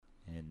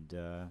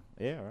And,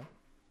 yeah, all right.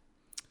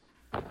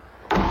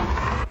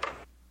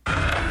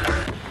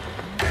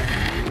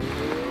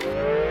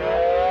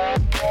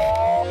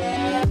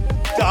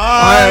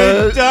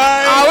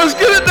 I was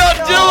gonna not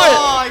do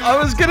it. I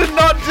was gonna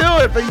not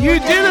do it, but you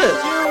did it.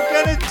 You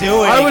were going to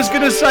do it. I was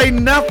gonna say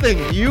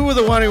nothing. You were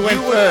the one who went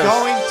You were first.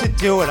 going to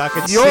do it. I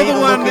could You're see the the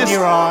one look in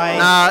your eye.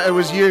 Nah, it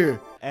was you.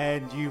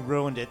 And you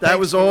ruined it. That Thanks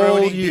was for all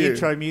ruining you. The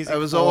intro music That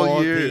was for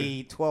all you.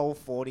 the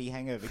 1240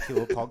 Hangover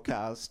Cure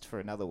podcast for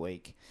another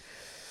week.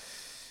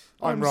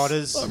 I'm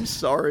Rodders. I'm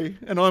sorry,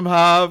 and I'm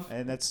Harv.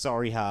 And that's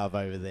Sorry Harv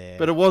over there.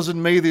 But it wasn't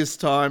me this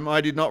time.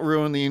 I did not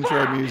ruin the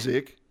intro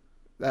music.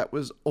 That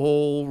was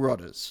all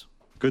Rodders.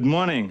 Good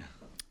morning.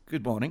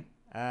 Good morning.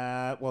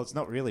 Well, it's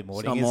not really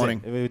morning, not is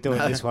morning. it? We were doing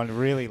this one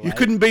really late. You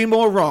couldn't be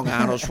more wrong,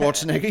 Arnold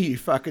Schwarzenegger. You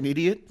fucking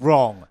idiot.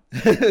 Wrong.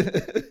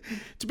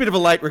 It's a bit of a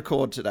late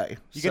record today.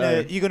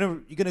 You're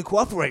gonna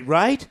cooperate,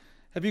 right?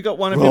 Have you got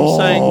one of him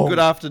saying good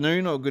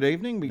afternoon or good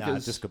evening? Nah,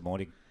 Because just good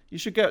morning. you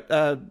should get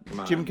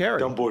Jim Carrey.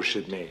 Don't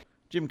bullshit me.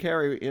 Jim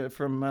Carrey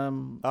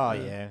from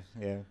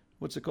Yeah.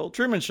 what's it called?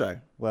 Truman Show.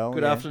 Well,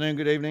 good yeah. afternoon,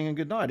 good evening, and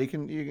good night. You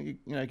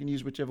can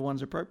use whichever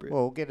one's appropriate.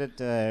 Well, get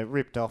it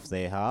ripped off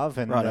there, Harv.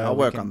 And, Right, I'll we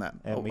work can- on that.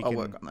 and I'll we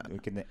work on that. We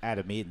can add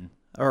them in.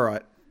 All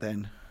right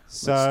then.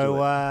 So,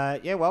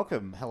 yeah,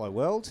 welcome. Hello,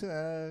 world.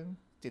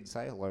 Didn't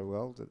say hello,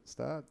 world at the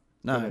start.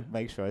 No. Gotta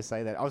make sure I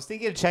say that. I was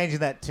thinking of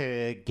changing that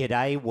to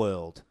G'day,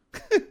 world.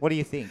 What do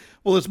you think?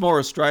 Well, it's more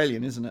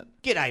Australian, isn't it?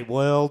 G'day,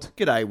 world.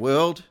 G'day,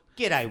 world.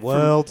 G'day,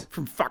 world.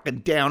 From fucking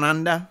down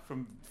under.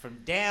 From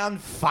down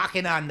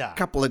fucking under.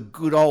 Couple of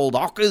good old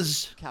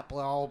ockers. Couple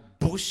of old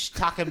bush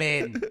tucker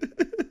men.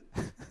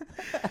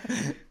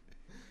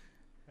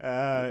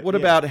 What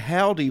about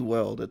howdy,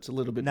 world? It's a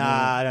little bit Nah, more.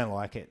 I don't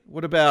like it.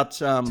 What about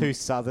Too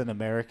Southern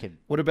American.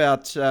 What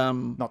about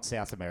Not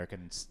South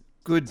Americans.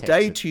 good Texan.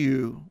 day to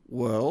you,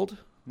 world?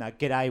 No,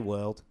 G'day,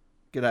 world.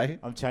 G'day.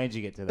 I'm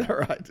changing it to that. All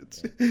right,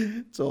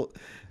 it's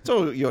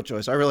all your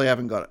choice. I really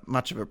haven't got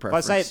much of a If I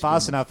preference. say it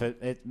fast enough,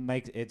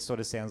 it sort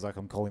of sounds like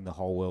I'm calling the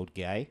whole world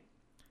gay.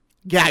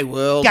 Gay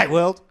world. Gay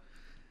world.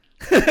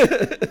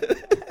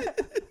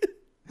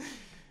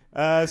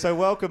 So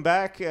welcome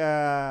back.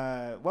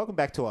 Welcome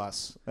back to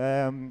us.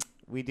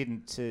 We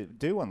didn't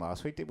do one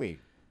last week, did we?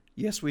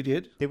 Yes, we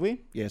did. Did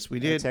we? Yes, we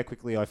That's did. how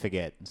quickly I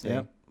forget. See?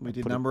 Yeah, we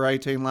did Put it- number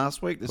 18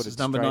 last week. This Put is it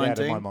number straight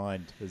 19. out of my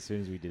mind as soon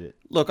as we did it.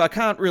 Look, I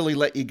can't really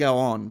let you go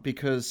on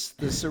because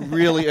there's a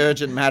really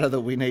urgent matter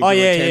that we need Oh to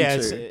yeah,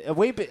 attend yeah.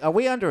 to. Are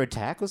we under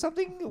attack or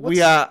something?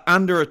 We are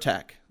under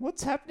attack.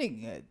 What's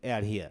happening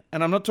out here?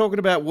 And I'm not talking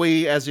about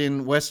we as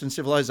in Western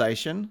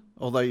civilization,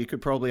 although you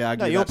could probably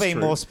argue No, you're that's being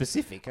true. more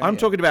specific. I'm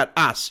talking about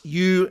us,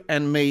 you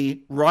and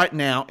me, right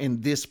now in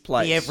this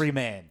place. the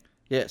everyman.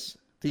 Yes,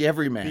 the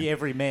everyman. The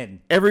everymen.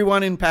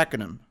 Everyone in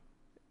Pakenham.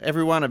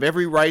 Everyone of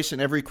every race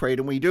and every creed,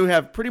 and we do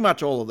have pretty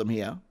much all of them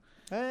here.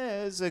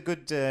 It's a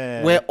good.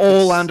 We're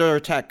all under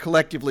attack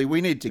collectively.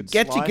 We need to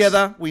get slice.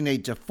 together. We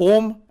need to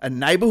form a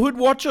neighborhood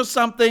watch or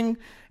something,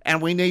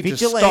 and we need to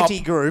stop vigilante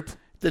group.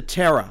 the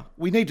terror.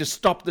 We need to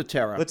stop the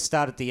terror. Let's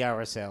start at the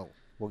RSL.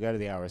 We'll go to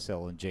the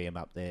RSL and GM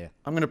up there.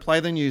 I'm going to play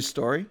the news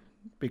story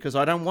because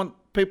I don't want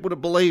people to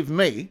believe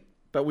me,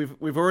 but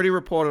we've already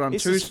reported on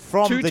This two is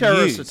from two the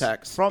terrorist news.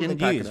 attacks From in the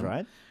news, Pakenham.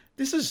 right?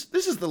 This is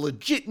the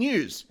legit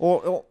news.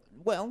 Or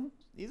well,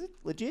 is it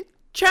legit?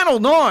 Channel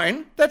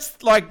 9,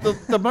 that's like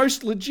the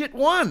most legit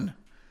one.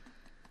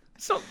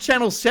 It's not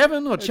Channel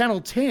 7 or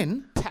Channel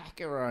 10.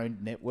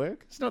 Packer-owned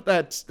network. It's not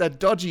that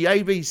dodgy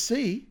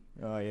ABC.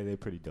 Oh yeah, they're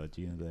pretty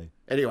dodgy, aren't they?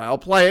 Anyway, I'll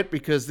play it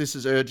because this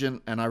is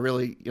urgent and I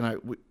really,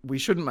 we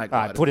shouldn't make All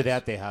light right, of put it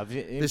out there, Harv,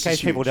 in This case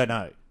is people huge. don't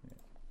know.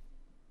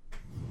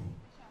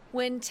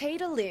 When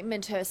Tita Lim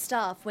and her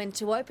staff went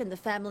to open the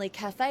family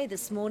cafe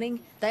this morning,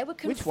 they were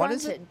Which one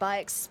is confronted by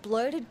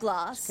exploded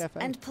glass Cafe?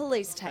 and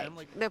police tape.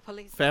 The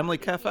police. Family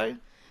Cafe?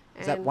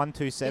 Is that and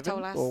 127 they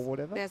told us or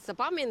whatever? There's a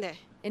bomb in there.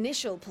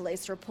 Initial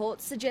police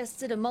reports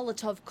suggested a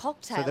Molotov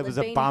cocktail So there was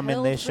had a been bum in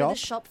hurled their through the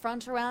shop? shop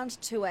front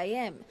around 2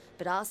 a.m.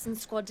 But arson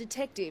squad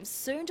detectives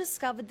soon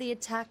discovered the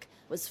attack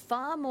was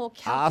far more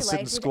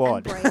Arson calculated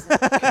squad. and brazen.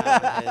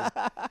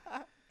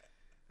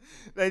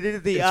 They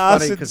did the It's funny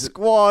arson 'cause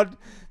squad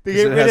to It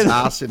get rid has of the,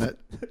 arse in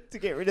it. to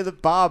get rid of the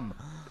bum.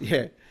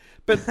 Yeah.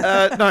 But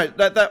no,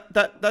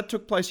 that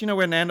took place. You know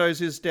where Nando's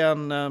is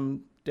down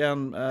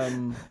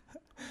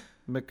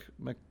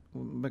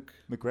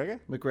McGregor?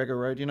 McGregor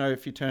Road. You know,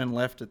 if you turn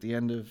left at the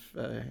end of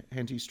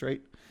Henty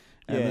Street,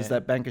 and Yeah. there's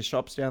that bank of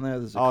shops down there.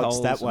 There's a Oh, it's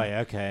Coles that and- way.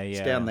 Okay, yeah.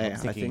 It's down there, I'm I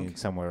thinking think.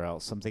 somewhere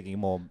else. I'm thinking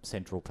more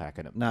central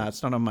Pakenham. No,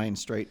 it's not on Main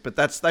Street, but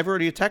they've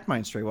already attacked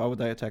Main Street. Why would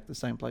they attack the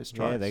same place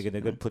twice? Yeah, they're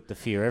going to put the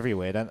fear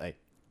everywhere, don't they?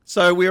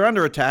 So we're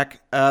under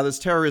attack. There's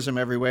terrorism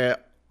everywhere.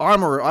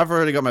 I've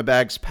already got my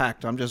bags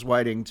packed. I'm just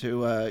waiting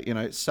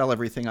to sell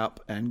everything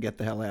up and get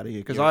the hell out of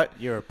here because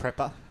You're a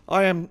prepper.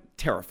 I am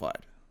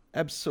terrified.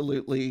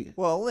 absolutely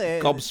Well,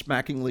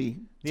 gobsmackingly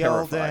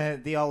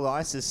terrified. the old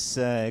ISIS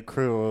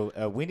crew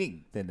are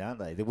winning, then, aren't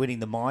they? They're winning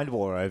the mind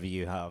war over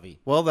you, Harvey.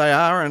 Well, they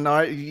are, and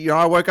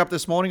I woke up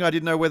this morning. I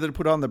didn't know whether to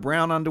put on the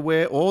brown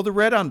underwear or the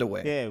red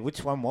underwear. Yeah,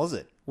 which one was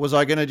it? Was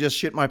I going to just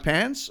shit my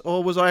pants,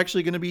 or was I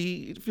actually going to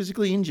be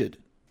physically injured?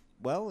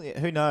 Well, yeah,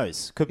 who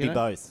knows? Could be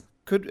both.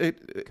 Could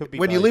be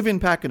when you both. live in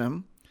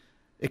Pakenham,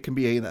 it can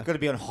be either. Got to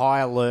be on high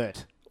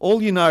alert.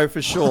 All you know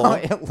for sure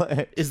High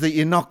alert. is that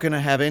you're not going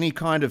to have any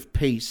kind of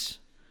peace.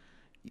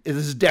 This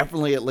is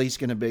definitely at least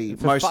going to be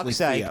For mostly fuck's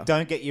sake, fear.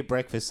 don't get your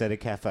breakfast at a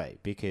cafe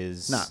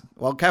because No,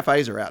 well,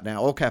 cafes are out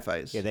now. All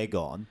cafes. yeah, they're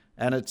gone.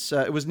 And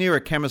it was near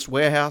a chemist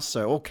warehouse,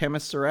 so all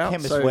chemists are out.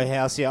 Chemist so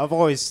warehouse. Yeah, I've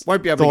always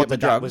Won't be able to thought get the that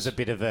drugs. was a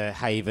bit of a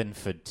haven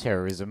for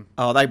terrorism.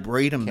 Oh, they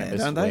breed them there,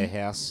 Chemist don't they?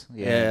 warehouse.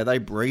 Yeah, they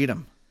breed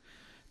them.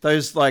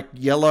 Those like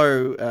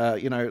yellow,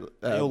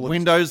 all look-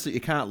 windows that you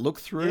can't look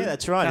through. Yeah,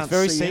 that's right. Can't It's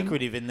very see in.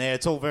 secretive in there.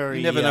 It's all very.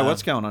 You never know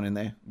what's going on in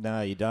there. No,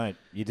 you don't.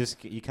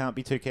 You can't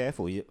be too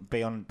careful. You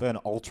be on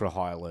ultra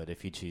high alert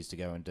if you choose to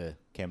go into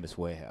Chemist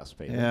Warehouse,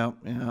 people. Yeah.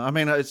 I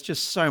mean, it's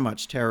just so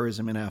much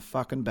terrorism in our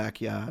fucking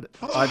backyard.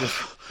 I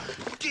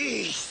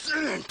just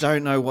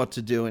don't know what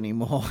to do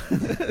anymore.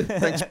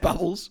 Thanks,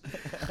 Bubbles.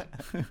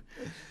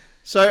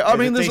 So, I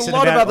mean, there's a decent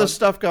lot of amount other of-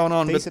 stuff going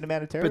on. Decent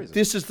amount of terrorism. But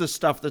this is the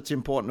stuff that's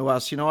important to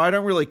us. You know, I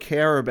don't really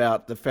care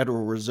about the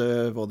Federal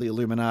Reserve or the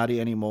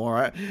Illuminati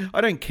anymore.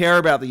 I don't care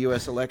about the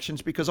US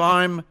elections because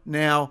I'm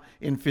now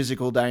in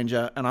physical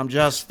danger and I'm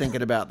just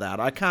thinking about that.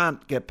 I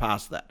can't get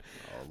past that.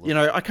 You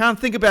know, I can't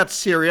think about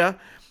Syria,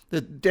 the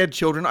dead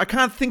children. I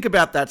can't think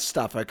about that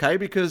stuff, okay?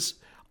 Because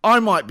I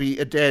might be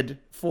a dead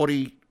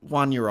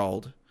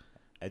 41-year-old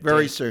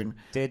very soon.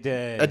 A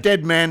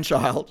dead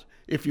man-child,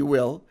 if you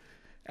will.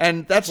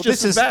 And that's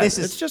just as bad.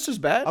 It's just as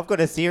bad. I've got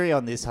a theory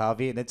on this,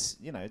 Harvey, and it's,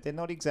 they're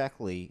not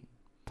exactly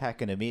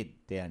packing them in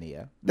down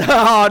here.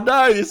 Oh,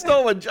 no, you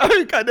stole a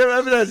joke. I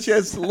never had a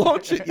chance to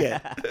launch it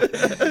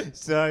yet.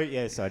 So,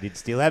 yes, I did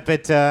steal that,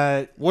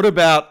 but What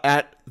about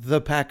at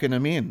the packing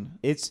them in?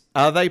 it's...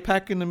 Are they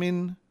packing them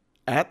in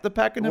at the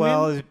packing them in?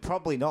 Well,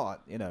 probably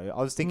not.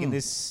 I was thinking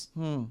this...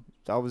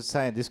 I was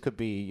saying this could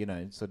be,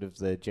 sort of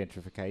the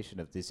gentrification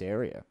of this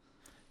area.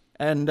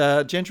 And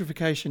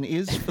gentrification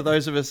is, for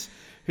those of us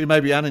who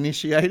may be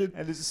uninitiated.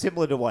 And it's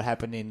similar to what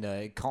happened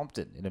in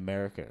Compton in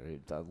America.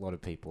 A lot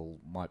of people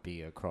might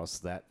be across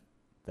that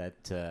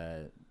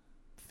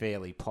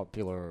fairly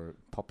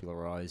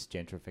popularized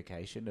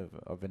gentrification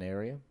of an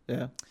area.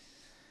 Yeah.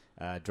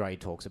 Dre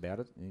talks about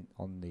it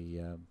on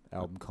the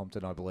album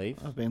Compton, I believe.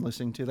 I've been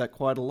listening to that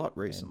quite a lot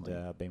recently.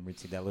 And I've been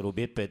rinsing that a little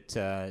bit, but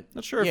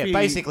Not sure if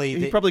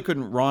he probably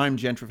couldn't rhyme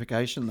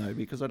gentrification, though,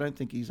 because I don't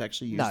think he's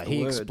actually used the word. No,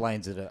 he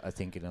explains it, I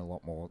think, in a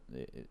lot more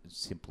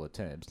simpler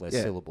terms, less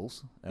Yeah.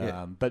 syllables.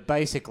 Yeah. But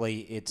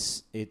basically,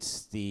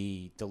 it's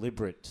the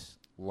deliberate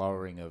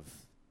lowering of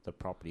the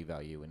property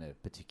value in a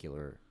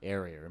particular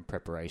area in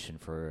preparation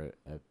for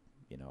a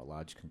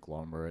large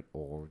conglomerate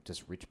or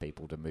just rich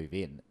people to move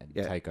in and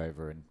take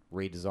over and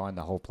redesign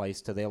the whole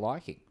place to their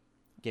liking.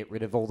 Get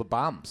rid of all the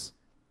bums.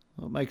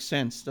 Well, it makes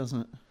sense,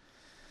 doesn't it?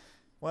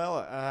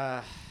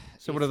 Well,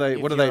 So what do they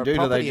do? Do they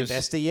property just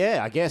investor?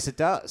 Yeah, I guess it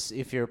does.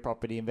 If you're a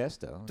property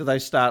investor, do they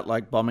start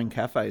like bombing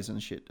cafes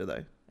and shit? Do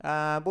they?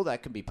 well,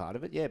 that can be part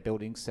of it. Yeah,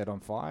 buildings set on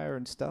fire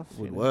and stuff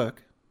Would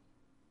work.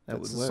 That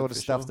That's would the work sort of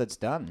for stuff sure. that's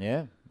done.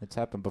 Yeah, it's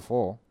happened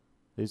before.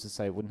 Who's to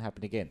say it wouldn't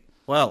happen again?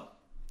 Well,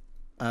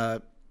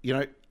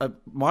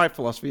 my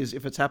philosophy is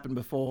if it's happened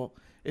before,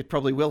 it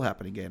probably will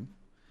happen again.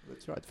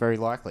 That's right. It's very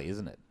likely,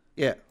 isn't it?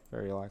 Yeah.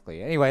 Very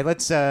likely. Anyway,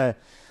 let's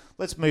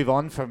move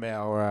on from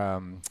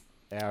our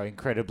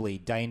incredibly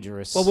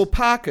dangerous. Well, we'll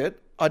park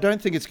it. I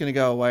don't think it's going to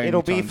go away.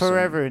 It'll be anytime soon.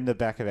 forever in the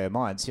back of our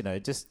minds.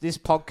 Just this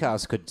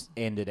podcast could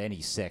end at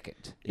any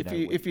second.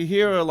 If you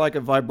hear like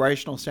a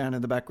vibrational sound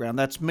in the background,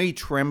 that's me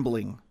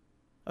trembling.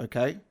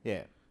 Okay.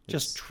 yeah,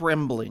 Just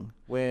trembling.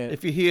 where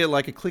If you hear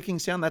like a clicking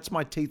sound, that's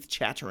my teeth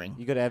chattering.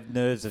 you got to have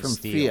nerves of From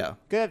steel. fear. You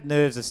got to have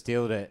nerves of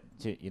steel to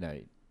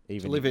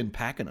even To live in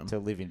Pakenham. to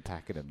live in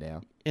Pakenham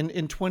now.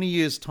 In 20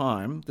 years'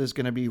 time, there's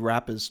going to be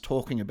rappers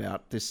talking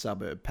about this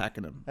suburb,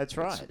 Pakenham. That's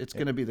right. It's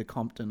going to be the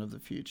Compton of the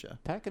future.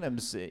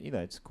 Pakenham's,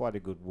 it's quite a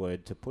good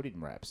word to put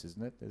in raps,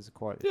 isn't it? There's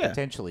Yeah.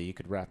 potentially you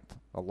could rap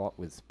a lot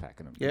with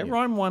Pakenham. Yeah,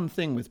 rhyme one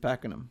thing with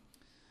Pakenham.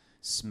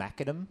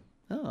 Smackenham.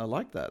 Oh, I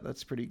like that.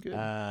 That's pretty good.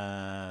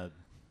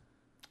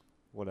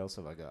 What else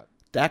have I got?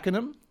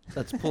 Dackenham.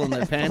 That's pulling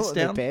their pants Pulling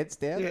down. their pants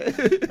down.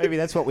 Yeah. Maybe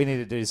that's what we need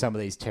to do to some of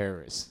these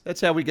terrorists.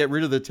 That's how we get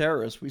rid of the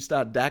terrorists. We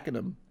start dacking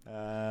them.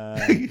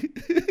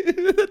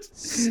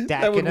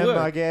 Stacking them, work.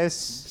 I guess.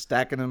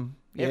 Stacking them.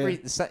 Yeah.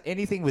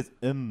 Anything with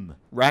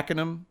Racking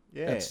them.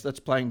 Yeah. That's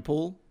playing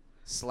pool.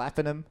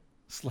 slapping them,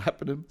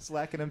 Slapping them.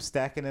 slacking them,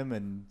 stacking them,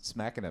 and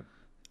smacking them.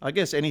 I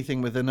guess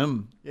anything with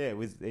an Yeah,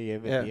 with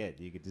Yeah.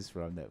 you could just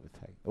rhyme that with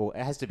or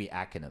it has to be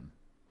acronym.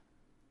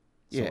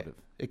 Yeah. Sort of.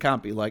 It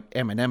can't be like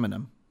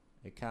Eminem.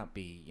 It can't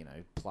be,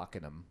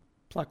 plucking them.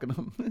 Plucking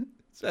them.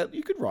 So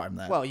you could rhyme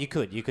that. Well, you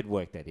could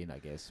work that in, I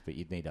guess, but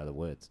you'd need other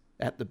words.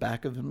 At the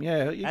back of them,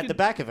 yeah. At the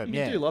back of them, you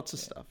yeah. can do lots of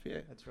stuff, yeah.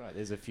 That's right.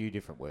 There's a few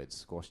different words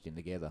squashed in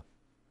together.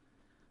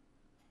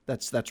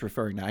 That's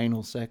referring to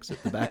anal sex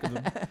at the back of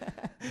them.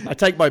 I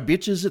take my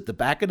bitches at the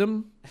back of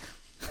them.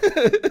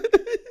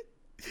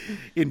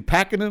 In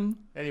Pakenham.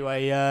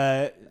 Anyway,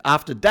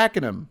 After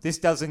Dagenham. this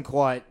doesn't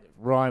quite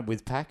rhyme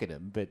with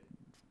Pakenham, but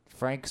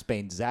Frank's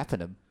been zapping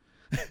them.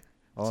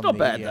 It's not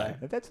bad,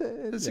 though. That's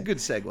It's a good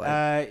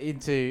segue.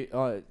 Into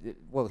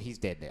well, he's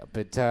dead now,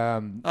 but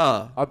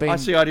I've been. I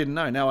see. I didn't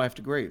know. Now I have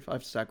to grieve. I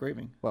have to start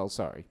grieving. well,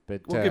 sorry,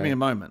 but Well, give me a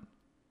moment.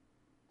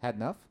 had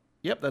enough.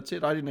 Yep, that's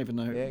it. I didn't even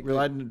know. Yeah, really,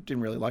 I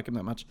didn't really like him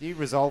that much. You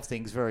resolve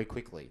things very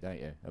quickly, don't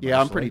you? Yeah,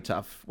 I'm emotionally? pretty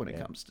tough when it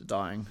comes to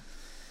dying.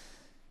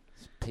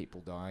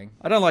 People dying.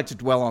 I don't like to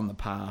dwell on the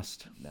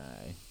past. No,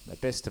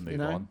 best to move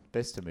know? on.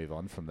 Best to move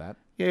on from that.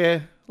 Yeah,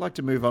 I like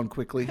to move on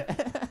quickly.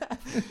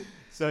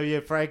 So yeah,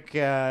 Frank,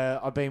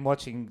 I've been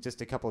watching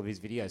just a couple of his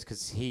videos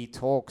because he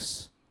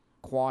talks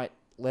quite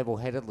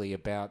level-headedly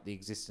about the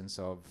existence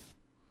of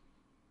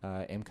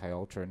MK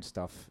Ultra and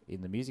stuff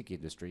in the music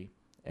industry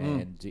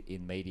and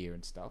in media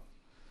and stuff.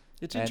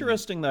 It's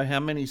interesting though how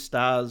many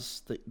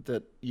stars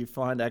that you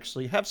find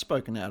actually have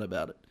spoken out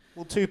about it.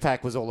 Well,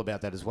 Tupac was all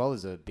about that as well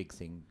as a big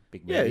thing,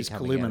 big movie. Yeah, his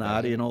coming out about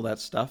Illuminati it. and all that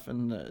stuff,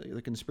 and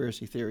the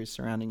conspiracy theories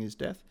surrounding his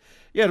death.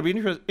 Yeah, it'll be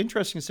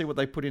interesting to see what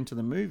they put into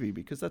the movie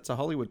because that's a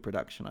Hollywood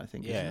production, I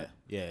think. Isn't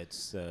Yeah,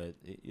 it?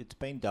 it's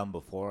been done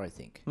before, I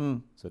think,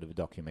 sort of a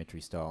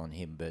documentary style on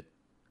him. But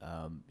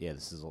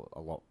this is a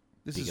lot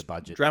This bigger is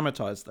budget.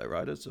 dramatized though,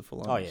 right? It's a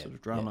full-on Oh, yeah, sort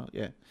of drama.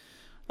 Yeah.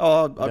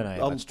 Oh, I don't know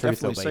how I'll much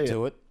truth definitely there'll be see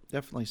to it. it.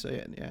 Definitely see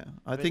it. Yeah,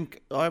 I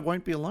think I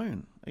won't be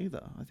alone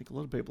either. I think a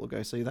lot of people will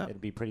go see that. It'd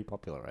be pretty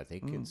popular, I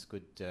think. It's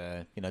good.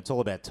 It's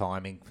all about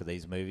timing for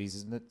these movies,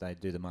 isn't it? They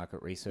do the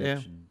market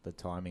research and the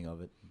timing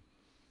of it.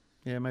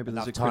 Yeah, maybe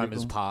Enough there's a time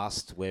critical... has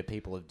passed where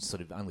people have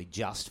sort of only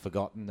just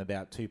forgotten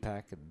about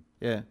Tupac, and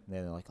Yeah,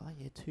 then they're like, "Oh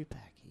yeah, Tupac.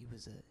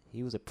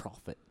 He was a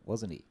prophet,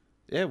 wasn't he?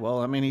 yeah. Well,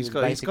 I mean, he's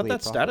got basically a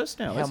that prophet." status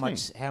now.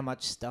 How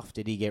much stuff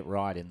did he get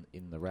right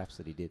in the raps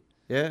that he did,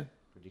 Yeah.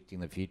 predicting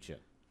the future?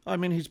 I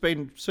mean, he's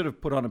been sort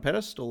of put on a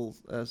pedestal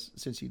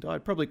since he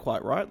died, probably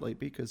quite rightly,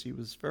 because he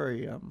was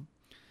very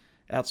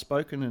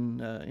outspoken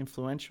and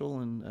influential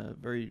and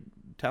very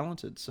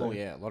talented. So, Oh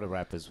yeah, a lot of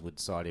rappers would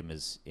cite him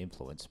as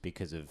influence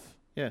because of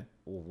yeah,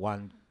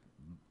 one,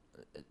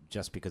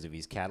 just because of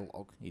his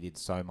catalog. He did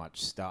so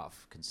much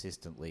stuff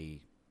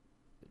consistently,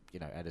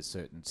 at a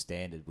certain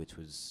standard, which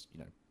was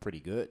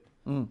pretty good,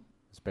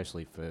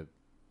 especially for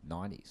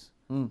 90s,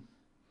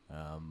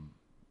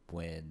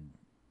 when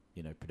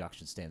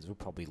production standards were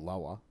probably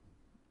lower.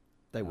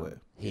 they were.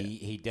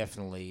 He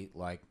definitely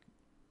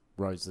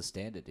rose the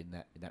standard in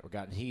that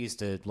regard. And he used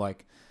to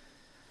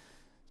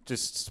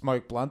just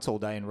smoke blunts all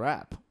day and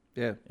rap,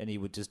 Yeah. and he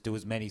would just do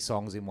as many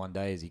songs in one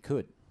day as he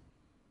could.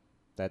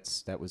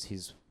 That was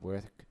his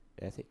work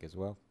ethic as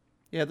well.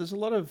 Yeah, there's a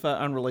lot of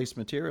unreleased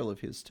material of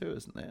his too,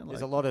 isn't there?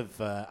 There's a lot of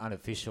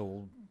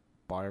unofficial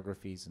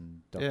biographies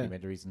and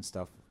documentaries and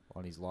stuff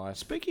on his life.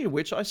 Speaking of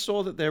which, I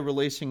saw that they're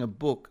releasing a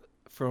book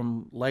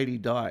from Lady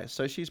Di.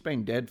 So she's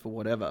been dead for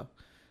whatever.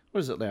 What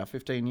is it now,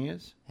 15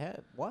 years?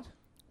 What?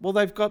 Well,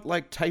 they've got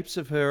tapes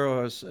of her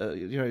or,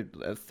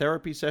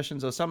 therapy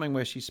sessions or something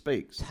where she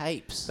speaks.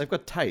 Tapes. They've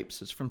got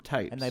tapes. It's from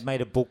tapes. And they've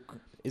made a book.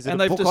 Is it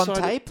and a they've book on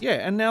decided- tape?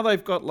 Yeah, and now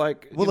they've got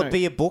Will it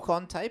be a book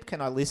on tape? Can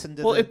I listen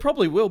to Well, it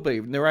probably will be,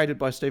 narrated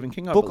by Stephen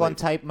King, I book believe. on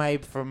tape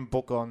made from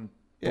books on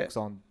tape?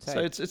 So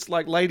it's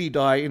like Lady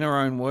Di, in her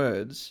own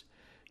words,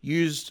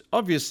 used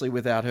obviously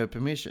without her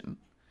permission.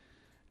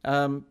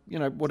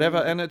 Whatever,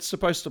 and it's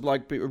supposed to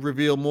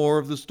reveal more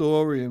of the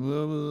story and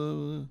blah, blah,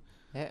 blah.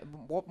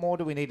 What more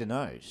do we need to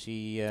know?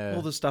 She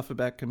All the stuff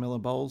about Camilla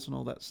Bowles and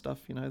all that stuff.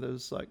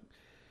 There's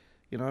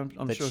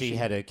I'm that sure she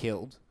had her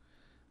killed.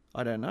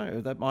 I don't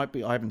know. That might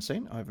be. I haven't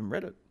seen it. I haven't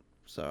read it.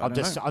 So I'm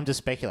just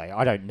speculating.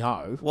 I don't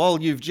know.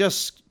 Well, you've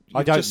just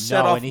set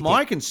know off anything.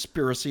 my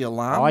conspiracy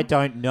alarm. I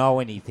don't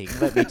know anything.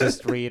 Let me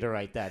just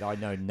reiterate that. I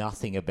know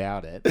nothing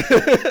about it.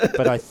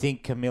 But I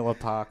think Camilla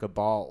Parker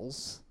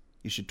Bowles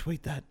You should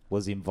tweet that.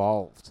 was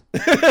involved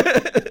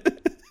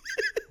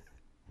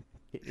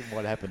in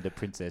what happened to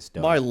Princess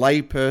Di. My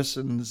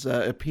layperson's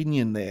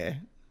opinion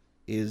there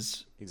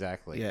is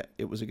Exactly. yeah,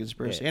 it was a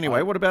conspiracy. Yeah,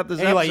 Anyway, what about the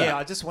Zap Anyway, Zap? yeah,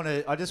 I just want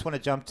to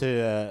jump to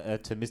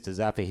Mr.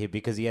 Zappa here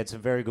because he had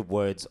some very good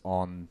words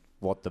on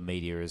what the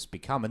media has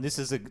become, and this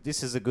is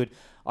a good.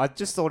 I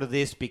just thought of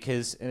this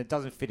because, and it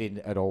doesn't fit in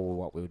at all with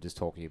what we were just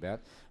talking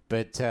about,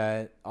 but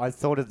I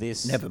thought of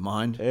this. Never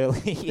mind.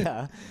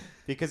 Earlier,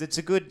 because it's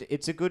a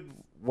good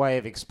way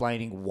of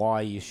explaining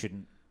why you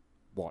shouldn't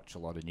watch a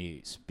lot of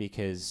news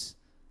because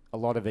a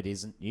lot of it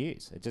isn't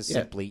news. It just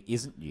simply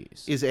isn't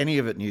news. Is any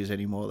of it news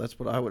anymore? That's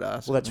what I would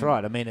ask. Well, that's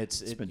right. I mean,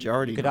 it's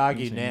majority. You could not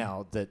argue news anymore.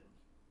 now that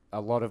a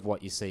lot of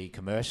what you see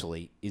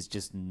commercially is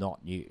just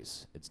not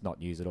news. It's not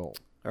news at all.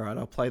 All right,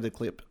 I'll play the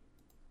clip.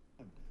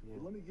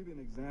 Let me give you an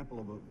example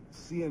of a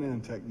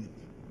CNN technique,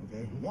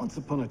 okay? Once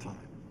upon a time,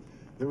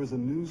 there was a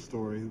news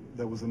story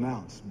that was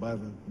announced by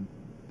the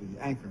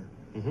anchor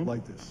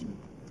like this.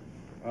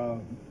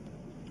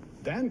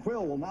 Dan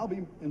Quayle will now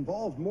be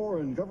involved more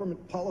in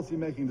government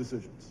policy-making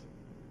decisions.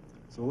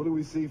 So what do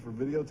we see for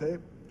videotape?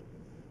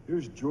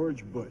 Here's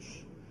George Bush.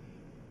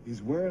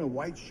 He's wearing a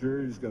white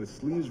shirt, he's got his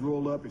sleeves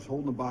rolled up, he's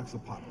holding a box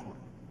of popcorn.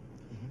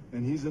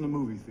 And he's in a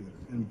movie theater.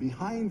 And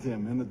behind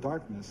him, in the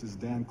darkness, is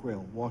Dan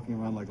Quayle, walking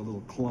around like a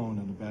little clone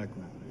in the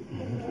background.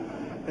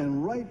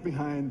 And right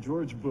behind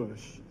George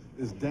Bush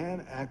is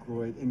Dan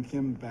Aykroyd and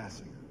Kim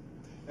Basinger.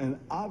 And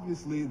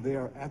obviously, they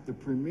are at the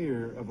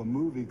premiere of a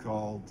movie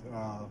called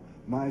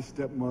My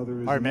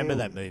Stepmother is I remember an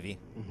that Alien.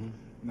 movie.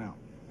 Now,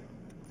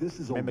 this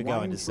is a Remember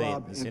going to see it in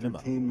Weintraub the cinema.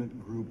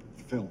 Entertainment Group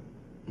film.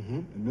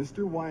 And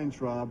Mr.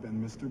 Weintraub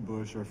and Mr.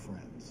 Bush are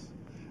friends.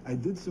 I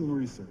did some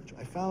research.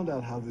 I found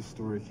out how this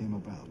story came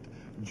about.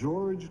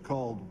 George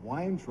called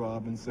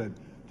Weintraub and said,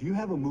 "Do you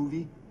have a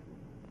movie?"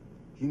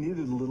 He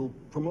needed a little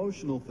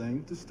promotional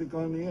thing to stick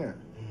on the air.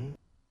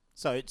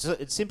 So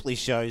it simply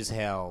shows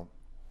how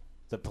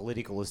the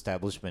political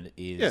establishment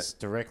is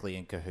directly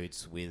in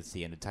cahoots with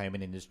the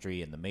entertainment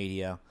industry and the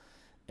media,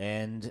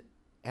 and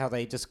how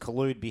they just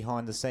collude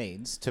behind the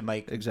scenes to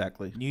make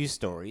Exactly. news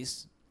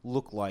stories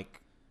look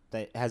like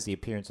that has the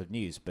appearance of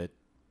news, but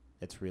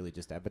it's really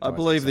just I advertising.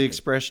 believe the something.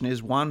 expression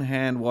is one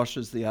hand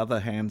washes the other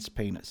hand's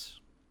penis.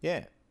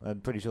 Yeah,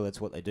 I'm pretty sure that's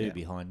what they do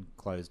behind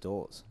closed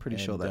doors. Pretty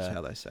sure And, that's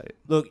how they say it.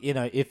 Look, you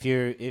know, if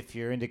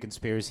you're into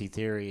conspiracy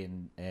theory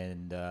and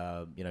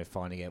you know,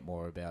 finding out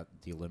more about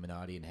the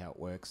Illuminati and how it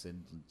works,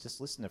 and just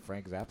listen to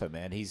Frank Zappa,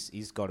 man.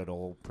 He's got it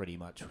all pretty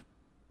much.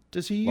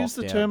 Does he use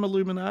the locked term down.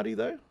 Illuminati,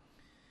 though?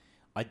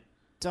 I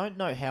don't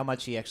know how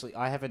much he actually.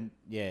 I haven't.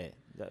 Yeah,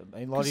 I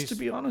mean, a lot of Because to his-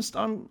 be honest,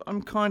 I'm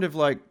kind of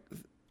like,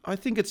 I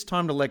think it's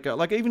time to let go.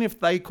 Like, even if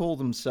they call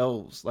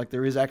themselves, like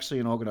there is actually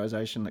an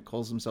organization that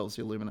calls themselves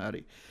the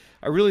Illuminati,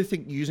 I really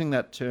think using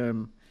that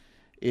term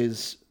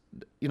is,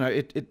 you know,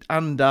 it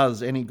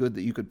undoes any good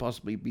that you could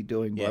possibly be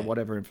doing by Yeah.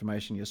 whatever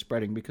information you're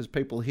spreading, because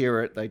people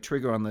hear it, they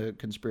trigger on the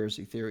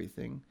conspiracy theory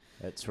thing.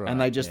 That's right. And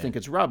they just yeah. think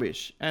it's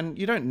rubbish. And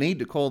you don't need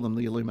to call them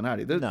the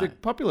Illuminati. The No.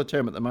 popular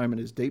term at the moment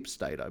is deep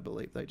state, I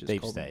believe. They just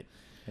deep call them. state.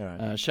 All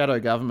right. Shadow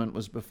government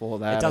was before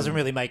that. It doesn't and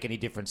really make any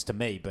difference to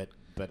me, but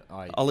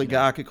I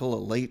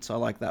oligarchical elites. I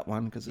like that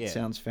one because it Yeah.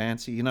 sounds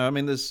fancy. You know, I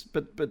mean, there's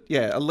but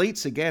yeah,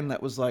 elites again.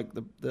 That was like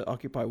the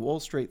Occupy Wall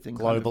Street thing.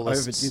 Kind of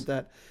Globalists. overdid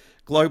that.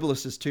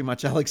 Globalists is too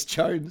much Alex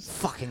Jones.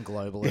 fucking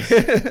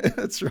globalist.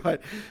 That's right.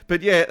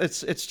 But yeah,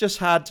 it's just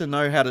hard to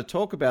know how to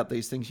talk about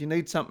these things. You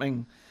need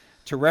something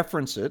to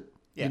reference it.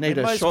 Yeah, You need and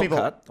a most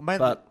shortcut. People,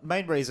 but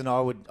main reason I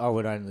would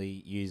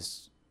only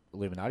use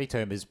Illuminati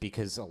term is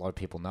because a lot of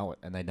people know it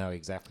and they know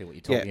exactly what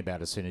you're talking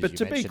about as soon as But you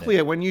to be mention clear,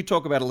 it. when you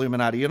talk about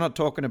Illuminati, you're not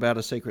talking about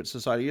a secret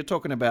society. You're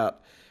talking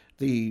about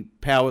the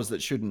powers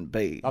that shouldn't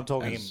be. I'm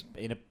talking as-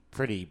 in a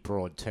pretty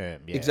broad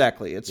term. Yeah.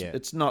 Exactly. It's Yeah.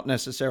 it's not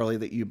necessarily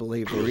that you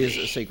believe there is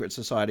a secret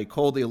society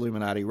called the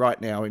Illuminati right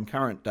now in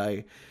current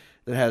day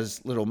that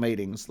has little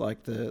meetings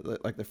like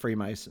the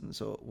Freemasons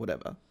or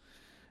whatever.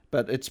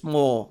 But it's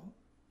more,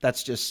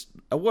 that's just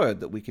a word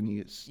that we can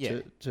use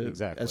Yeah, to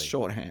exactly. as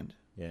shorthand.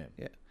 Yeah.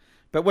 Yeah.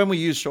 But when we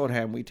use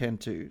shorthand, we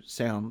tend to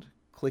sound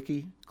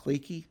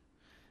cliquey,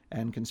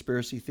 and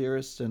conspiracy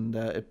theorists, and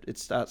it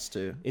starts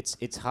to.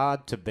 It's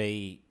hard to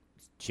be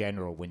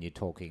general when you're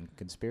talking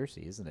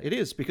conspiracy, isn't it? It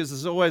is, because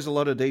there's always a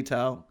lot of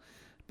detail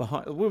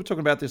behind. We were talking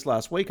about this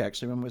last week,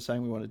 actually, when we were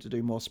saying we wanted to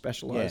do more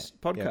specialized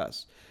Yeah,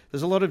 podcasts.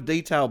 There's a lot of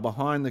detail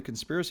behind the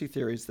conspiracy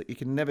theories that you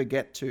can never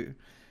get to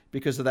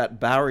because of that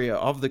barrier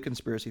of the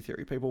conspiracy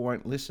theory. People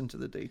won't listen to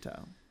the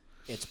detail.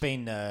 It's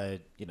been,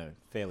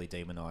 fairly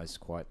demonized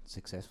quite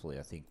successfully,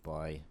 I think,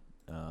 by,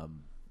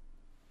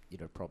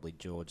 probably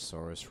George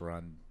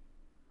Soros-run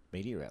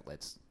media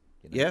outlets.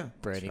 Yeah,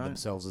 branding that's right.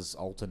 themselves as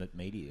alternate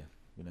media.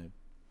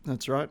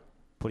 That's right.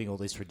 Putting all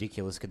this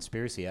ridiculous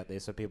conspiracy out there,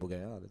 so people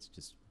go, "Oh, that's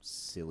just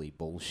silly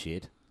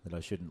bullshit that I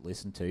shouldn't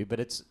listen to." But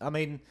it's, I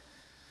mean,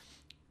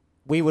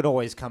 we would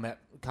always come at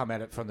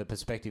it from the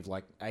perspective,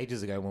 like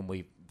ages ago when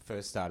we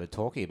first started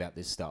talking about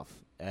this stuff,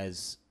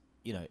 as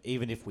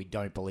even if we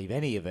don't believe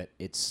any of it,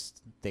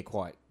 they're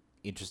quite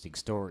interesting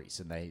stories,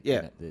 and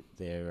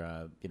they're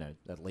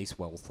at least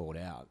well thought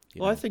out.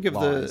 Well, I think of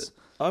lies.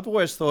 I've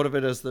always thought of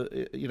it as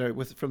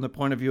from the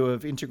point of view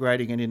of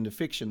integrating it into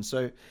fiction.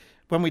 So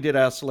when we did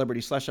our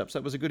celebrity slash-ups,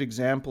 that was a good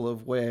example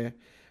of where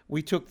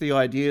we took the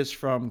ideas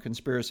from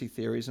conspiracy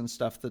theories and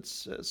stuff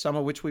that's some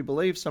of which we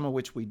believe, some of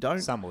which we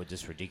don't. Some were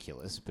just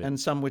ridiculous, but And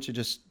some which are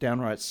just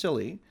downright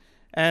silly.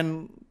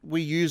 And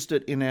we used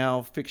it in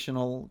our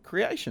fictional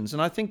creations.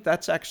 And I think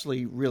that's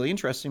actually really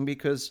interesting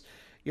because,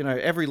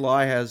 every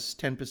lie has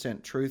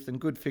 10% truth, and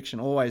good fiction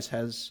always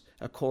has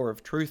a core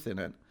of truth in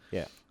it.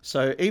 yeah.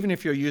 So even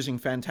if you're using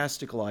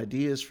fantastical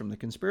ideas from the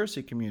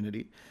conspiracy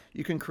community,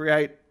 you can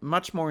create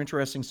much more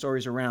interesting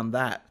stories around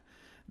that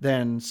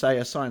than, say,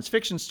 a science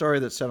fiction story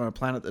that's set on a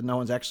planet that no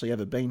one's actually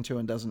ever been to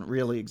and doesn't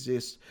really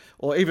exist.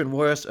 Or even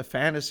worse, a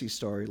fantasy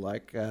story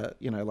like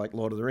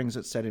Lord of the Rings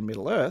that's set in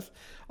Middle-earth.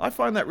 I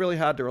find that really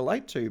hard to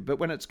relate to. But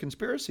when it's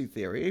conspiracy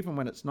theory, even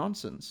when it's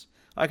nonsense,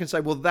 I can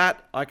say, well,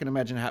 that I can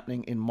imagine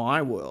happening in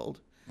my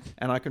world,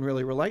 and I can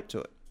really relate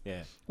to it.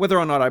 Yeah. Whether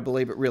or not I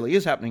believe it really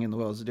is happening in the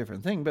world is a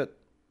different thing, but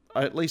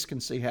I at least can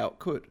see how it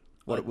could,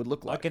 what it would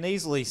look I like. can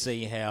easily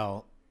see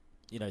how,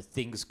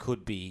 things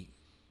could be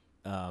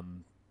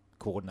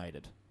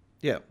coordinated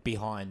Yeah.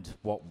 behind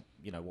what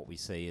we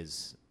see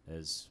as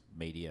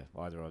media,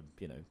 either on,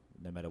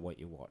 no matter what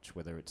you watch,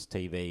 whether it's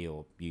TV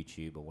or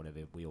YouTube or whatever,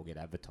 we all get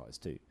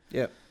advertised to.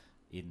 Yeah.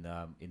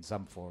 In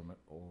some form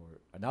or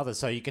another.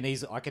 So I can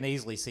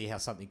easily see how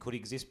something could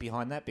exist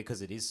behind that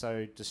because it is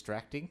so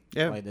distracting.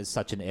 Yeah. Like, there's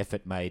such an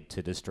effort made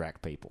to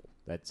distract people.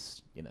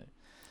 That's,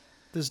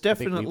 There's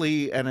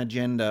definitely an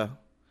agenda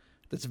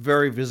that's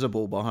very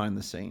visible behind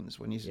the scenes.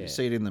 When you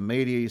see it in the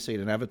media, you see it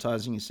in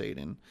advertising, you see it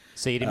in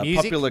music,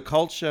 popular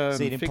culture,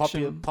 see it and in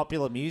fiction.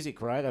 popular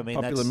music, right? I mean,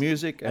 Popular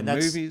music and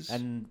movies.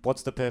 And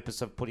what's the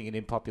purpose of putting it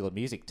in popular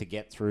music? To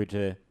get through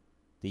to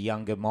the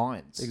younger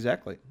minds.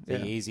 Exactly.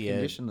 The easier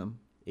condition them.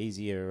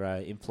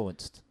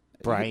 Influenced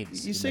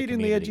brains. You see it in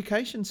the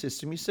education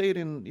system. You see it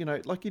in, you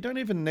don't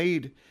even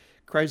need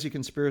crazy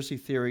conspiracy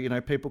theory,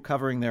 people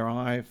covering their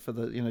eye for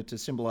the, to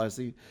symbolize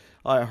the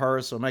Eye of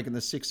Horus or making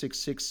the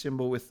 666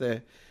 symbol with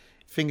their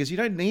fingers. You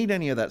don't need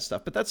any of that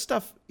stuff, but that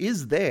stuff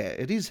is there.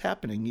 It is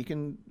happening. You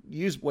can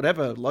use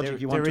whatever logic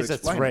you want to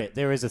explain it.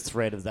 There is a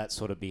thread of that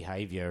sort of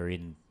behavior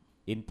in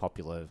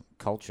popular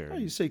culture. Oh,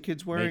 you see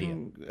kids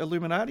wearing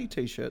Illuminati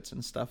T-shirts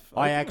and stuff.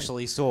 I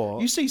actually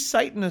saw. You see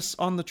Satanists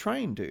on the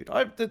train, dude.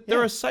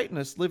 There are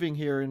Satanists living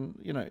here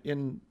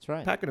in That's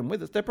right. Pakenham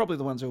with us. They're probably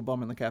the ones who are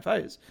bombing the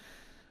cafes.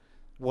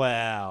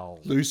 Wow.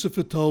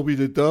 Lucifer told me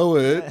to do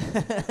it.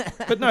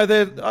 But no,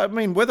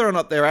 whether or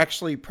not they're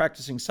actually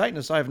practicing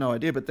Satanists, I have no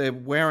idea. But they're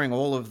wearing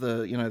all of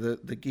the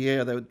the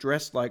gear. They're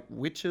dressed like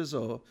witches,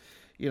 or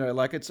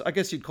I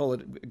guess you'd call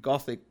it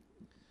gothic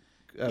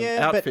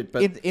outfit.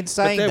 But in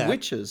saying they're that,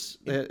 witches.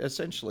 They're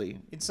essentially.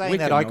 In saying Wiccan,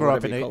 that, I or grew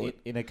up whatever you call it.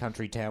 in a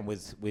country town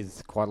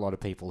with quite a lot of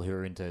people who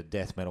are into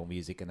death metal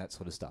music and that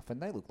sort of stuff, and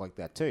they look like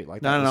that too.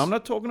 Like No, I'm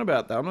not talking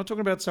about that. I'm not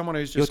talking about someone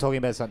who's You're just talking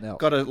about something else.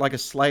 got a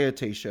Slayer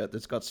T-shirt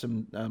that's got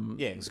some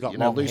it's got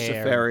long hair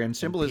Luciferian and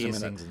symbolism in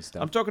piercings it. and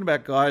stuff. I'm talking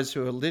about guys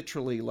who are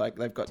literally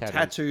they've got Tattoos.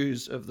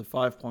 tattoos of the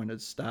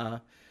 5-pointed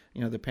star,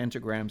 the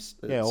pentagrams,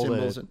 all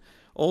symbols, and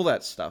all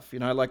that stuff.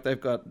 They've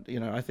got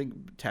I think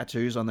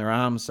tattoos on their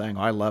arms saying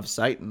 "I love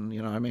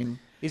Satan."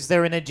 Is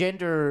there an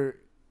agenda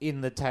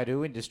in the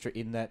tattoo industry,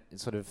 in that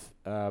sort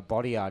of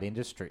body art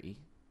industry,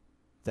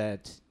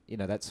 that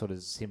that sort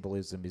of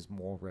symbolism is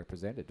more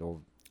represented or?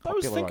 I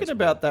was thinking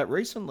about that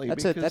recently.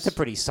 That's a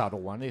pretty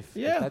subtle one. If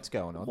that's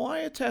going on,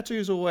 why are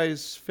tattoos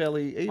always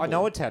fairly evil? I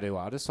know a tattoo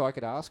artist, so I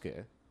could ask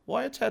her.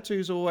 Why are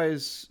tattoos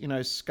always,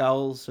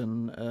 skulls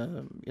and,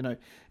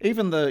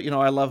 even the,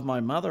 I love my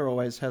mother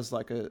always has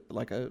like a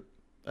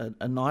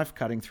knife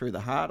cutting through the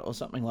heart or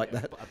something like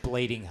that. A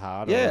bleeding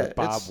heart or Yeah, a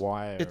barbed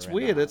wire. it's around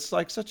weird. the It's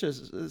like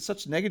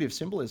such negative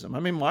symbolism. I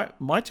mean,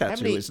 my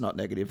tattoo is not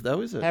negative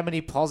though, is it? How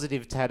many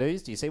positive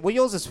tattoos do you see? Well,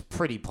 yours is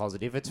pretty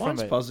positive.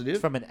 Mine's positive.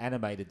 It's from an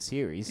animated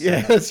series.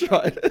 Yeah, that's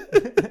right.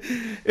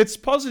 It's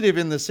positive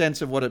in the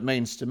sense of what it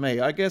means to me.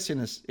 I guess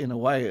in a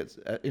way, it's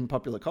in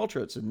popular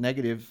culture, it's a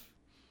negative.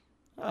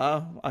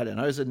 I don't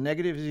know. Is it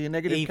negative? Is he a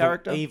negative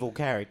character? Evil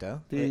character.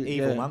 The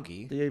evil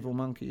monkey. The evil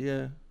monkey,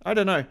 yeah. I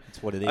don't know.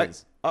 That's what it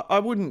is. I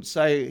wouldn't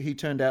say he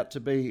turned out to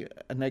be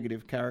a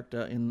negative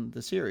character in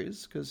the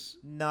series because...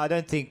 No, I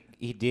don't think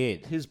he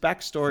did. His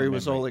backstory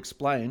was all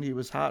explained. He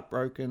was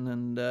heartbroken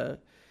and...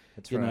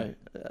 That's right.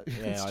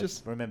 Yeah, I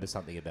remember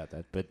something about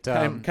that. But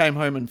came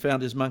home and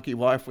found his monkey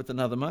wife with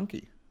another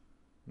monkey,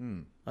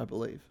 I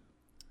believe.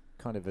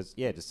 Kind of just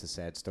a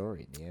sad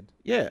story in the end.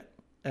 Yeah.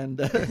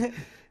 And...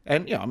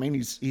 And I mean,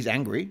 he's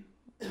angry,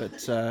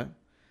 but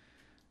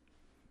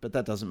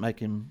that doesn't make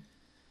him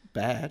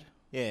bad.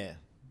 Yeah,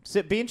 so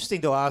it'd be interesting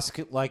to ask,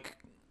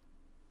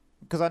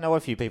 because I know a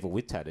few people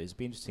with tattoos. It'd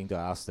be interesting to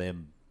ask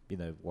them,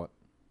 what.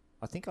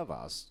 I think I've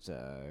asked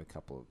a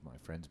couple of my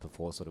friends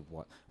before, sort of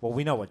what. Well,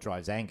 we know what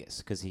drives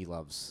Angus because he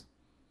loves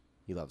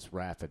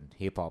rap and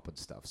hip hop and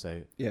stuff.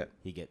 So yeah,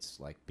 he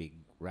gets big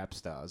rap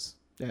stars.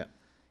 Yeah,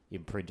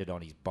 imprinted on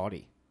his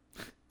body.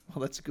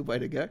 Well, that's a good way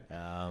to go.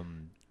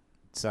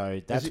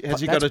 So that's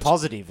got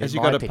positive. Has he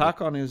got a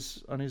puck on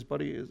his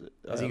body? Is it?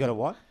 Has he got a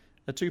what?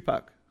 A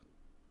 2-puck.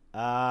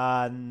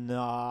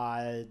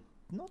 No,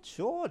 not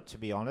sure to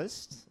be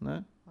honest.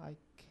 No, I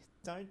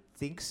don't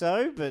think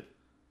so. But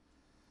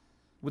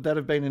would that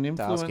have been an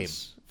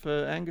influence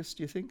for Angus?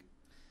 Do you think?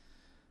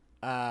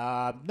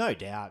 No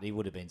doubt he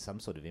would have been some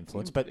sort of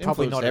influence, but Influenced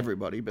probably not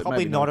everybody. But probably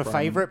maybe not a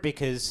Brian. favourite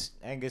because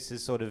Angus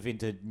is sort of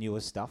into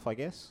newer stuff, I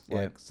guess.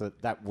 Yeah. So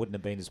that wouldn't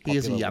have been as He popular.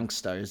 is a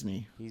youngster, isn't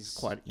he? He's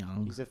quite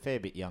young. He's a fair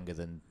bit younger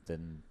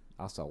than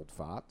us old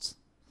farts.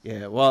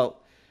 Yeah,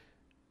 well,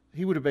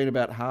 he would have been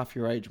about half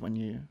your age when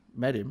you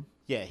met him.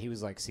 Yeah, he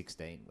was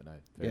 16 when I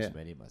first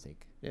met him, I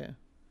think. Yeah.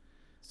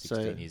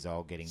 16 years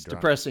old, getting it's drunk.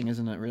 depressing,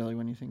 isn't it, really,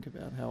 when you think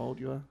about how old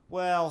you are?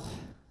 Well,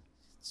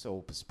 it's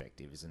all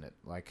perspective, isn't it?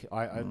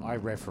 I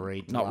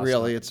refereed. Not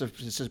really. It's a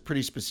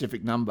pretty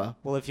specific number.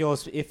 Well, if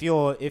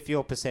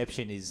your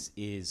perception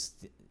is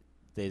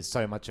there's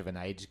so much of an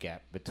age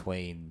gap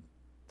between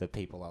the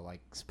people I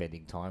like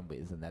spending time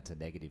with, and that's a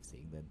negative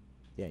thing, then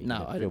yeah, you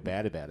No, can feel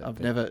bad about it. I've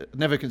but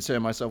never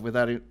concerned myself with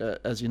that,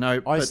 as you know.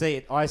 I but- see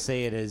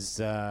it as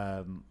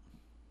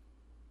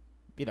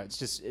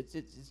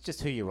it's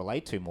just who you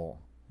relate to more,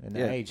 and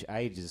Yeah.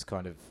 age is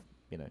kind of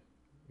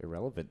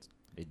irrelevant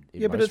in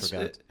Yeah, but most it's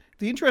regards.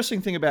 the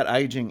interesting thing about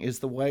aging is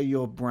the way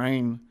your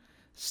brain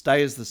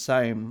stays the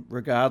same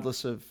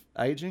regardless of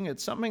aging.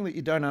 It's something that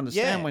you don't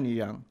understand Yeah. when you're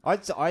young. I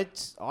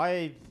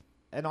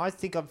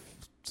think I've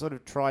sort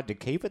of tried to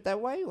keep it that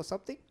way or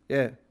something.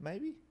 Yeah,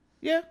 Maybe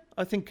yeah.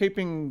 I think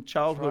keeping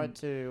childhood tried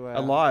to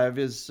alive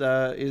is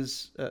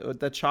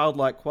that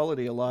childlike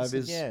quality alive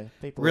is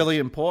people really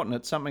important.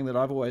 It's something that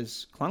I've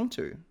always clung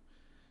to,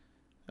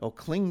 or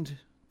clinged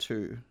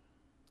to,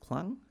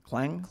 clang.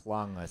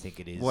 clung. I think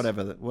it is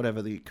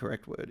Whatever the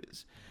correct word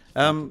is.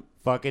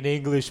 Fucking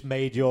English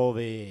major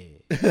there.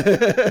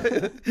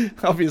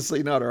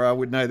 Obviously not, or I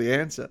would know the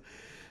answer.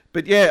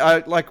 But yeah,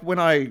 when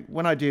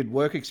I did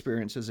work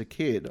experience as a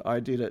kid, I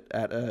did it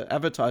at an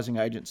advertising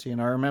agency,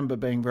 and I remember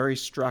being very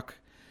struck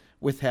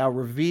with how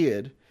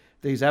revered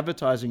these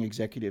advertising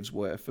executives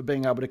were for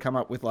being able to come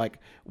up with like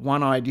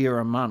one idea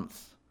a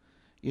month.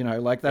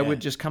 Like they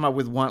would just come up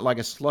with one, like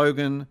a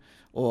slogan,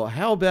 or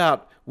how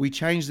about we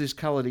change this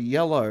color to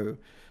yellow,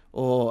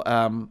 or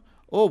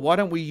why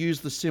don't we use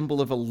the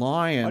symbol of a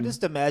lion? I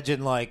just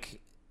imagine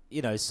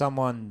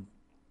someone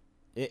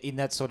in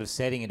that sort of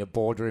setting, in a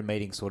boardroom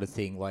meeting sort of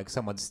thing, like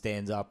someone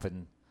stands up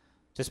and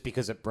just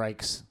because it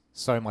breaks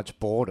so much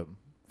boredom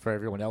for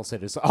everyone else,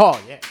 it is,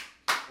 oh yeah.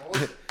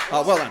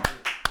 Oh, well done.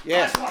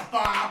 Yeah. Nice one,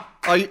 Bob.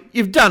 Oh,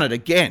 you've done it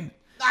again.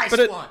 Nice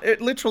But one.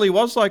 it literally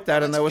was like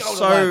that, and they were Let's go to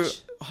so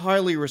lunch.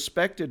 highly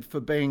respected for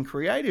being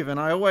creative. And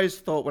I always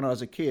thought when I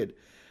was a kid,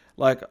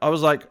 I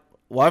was like,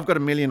 well, I've got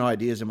a million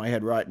ideas in my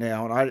head right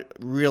now, and I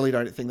really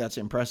don't think that's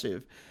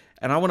impressive.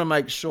 And I want to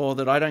make sure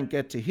that I don't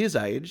get to his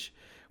age,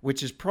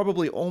 which is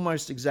probably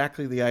almost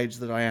exactly the age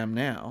that I am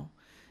now,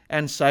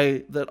 and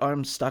say that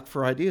I'm stuck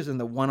for ideas and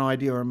that one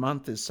idea a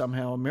month is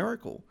somehow a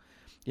miracle.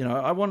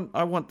 I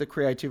want the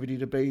creativity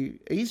to be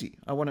easy.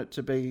 I want it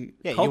to be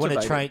Yeah, you want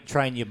cultivated. to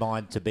train your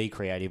mind to be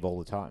creative all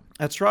the time.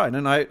 That's right,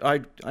 and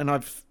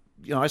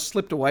I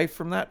slipped away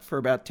from that for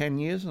about 10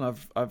 years, and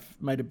I've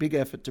made a big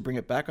effort to bring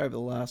it back over the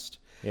last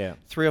Yeah,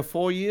 3 or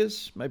 4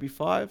 years, maybe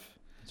 5.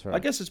 that's right. I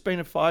guess it's been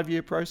a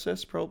 5-year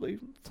process, probably.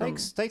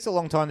 takes a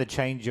long time to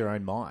change your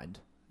own mind.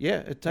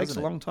 Yeah, it takes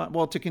Doesn't a it? long time.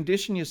 Well, to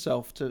condition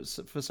yourself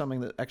for something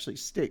that actually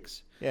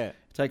sticks, Yeah, it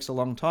takes a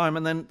long time.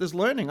 And then there's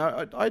learning.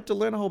 I had to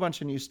learn a whole bunch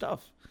of new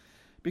stuff.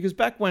 Because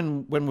back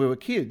when we were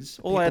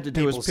kids, all I had to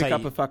do was People pick say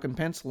up a fucking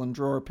pencil and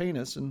draw a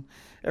penis, and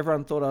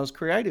everyone thought I was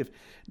creative.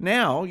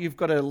 Now you've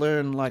got to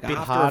learn like bit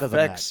After harder than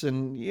Effects, that.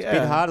 and it's a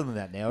bit harder than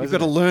that now. You've Isn't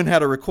got to it? learn how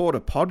to record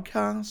a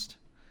podcast.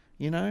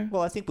 Well,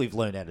 I think we've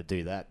learned how to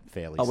do that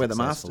fairly. We're the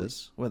successfully.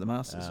 masters. We're the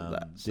masters of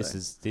that. So.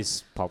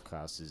 This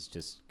podcast is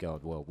just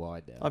going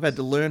worldwide now. I've had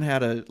to learn how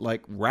to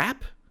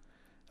rap.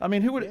 I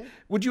mean,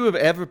 would you have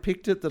ever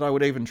picked it that I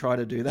would even try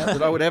to do that?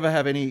 That I would ever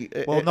have any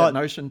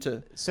notion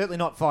to? Certainly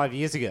not 5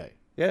 years ago.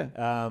 Yeah,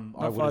 I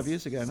would 5 have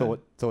years ago. No.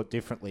 thought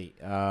differently.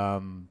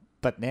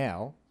 But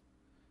now,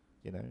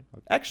 I've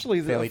Actually,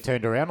 fairly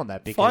turned around on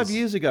that because 5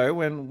 years ago,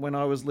 when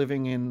I was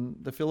living in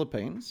the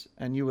Philippines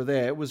and you were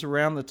there, was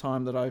around the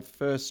time that I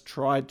first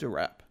tried to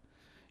rap.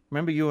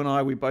 Remember, you and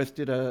I, we both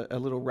did a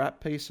little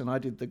rap piece, and I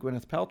did the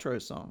Gwyneth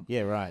Paltrow song.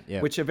 Yeah, right.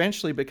 Yeah. Which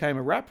eventually became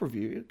a rap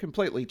review.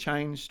 Completely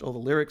changed. All the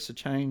lyrics are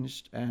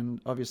changed,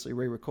 and obviously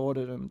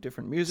re-recorded and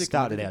different music.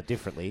 started out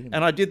differently.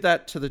 And I did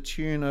that to the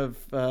tune of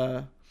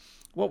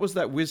what was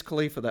that Wiz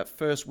Khalifa? That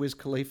first Wiz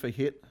Khalifa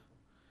hit?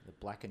 The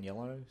Black and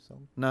Yellow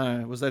song.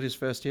 No, was that his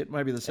first hit?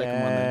 Maybe the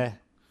second one. Then.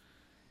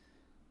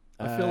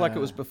 I feel like it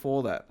was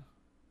before that.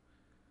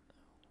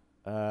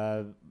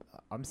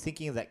 I'm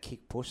thinking of that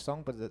Kick Push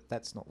song, but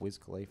that's not Wiz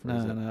Khalifa.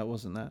 is it? No, it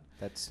wasn't that.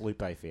 That's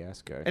Lupe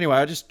Fiasco. Anyway,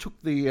 I just took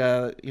the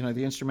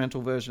the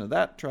instrumental version of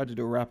that, tried to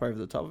do a rap over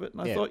the top of it,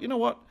 and I thought, you know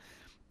what?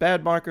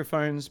 Bad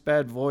microphones,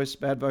 bad voice,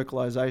 bad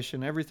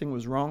vocalization, everything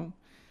was wrong.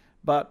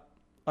 But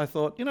I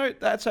thought,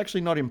 that's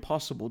actually not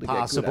impossible to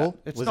Passable. get good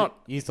at. It's Was not.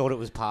 You thought it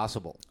was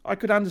passable. I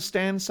could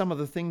understand some of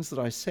the things that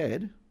I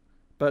said,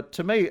 but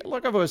to me,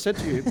 like I've always said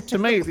to you, to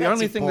me, the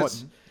only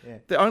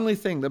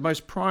thing the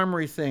most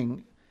primary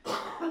thing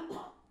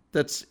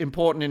that's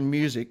important in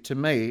music to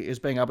me is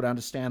being able to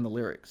understand the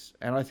lyrics,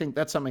 and I think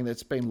that's something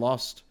that's been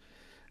lost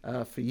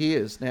for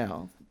years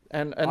now.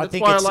 And I that's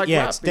think why it's, I like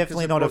rap, it's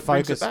definitely because not a it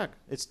brings it focus. back.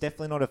 It's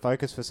definitely not a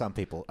focus for some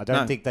people. I don't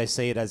No. think they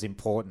see it as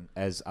important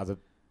as other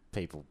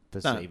people No,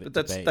 perceive but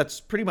it to be. that's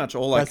pretty much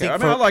all I I care. think I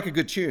mean, for- I like a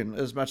good tune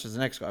as much as the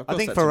next guy. Of I course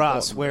think that's for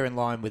us, important. we're in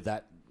line with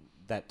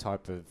that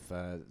type of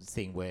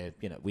thing where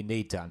we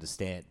need to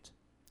understand.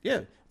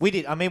 Yeah, We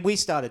did. I mean, we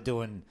started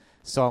doing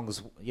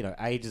songs,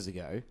 ages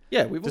ago.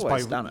 yeah, we've Just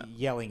always by done it.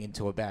 yelling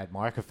into a bad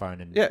microphone,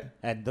 and Yeah.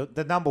 and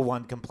the number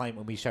one complaint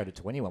when we showed it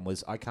to anyone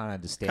was, I can't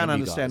understand. Can't you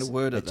understand guys. a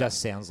word of It that.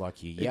 just sounds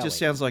like you It yelling. just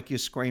sounds like you're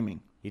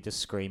screaming, You're just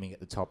screaming at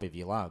the top of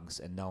your lungs,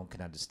 and no one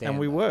can understand. and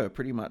we that. were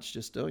pretty much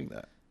just doing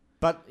that.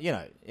 But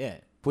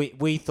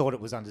we thought it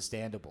was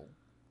understandable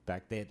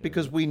back then.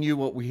 Because we knew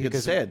what we had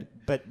said.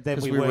 But then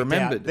 'Cause we we worked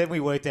remembered. out. Then we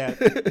worked out.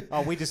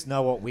 Oh, we just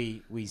know what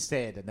we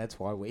said, and that's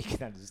why we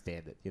can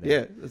understand it. You know?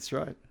 Yeah, that's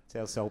right. It's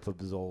how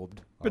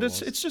self-absorbed. But it's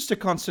just a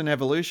constant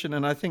evolution,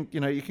 and I think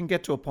you can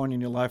get to a point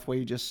in your life where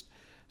you just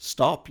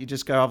stop. You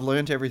just go, I've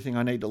learned everything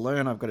I need to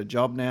learn. I've got a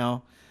job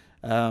now.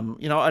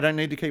 I don't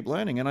need to keep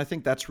learning, and I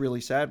think that's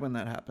really sad when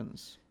that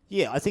happens.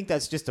 Yeah, I think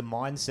that's just a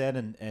mindset,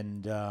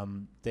 and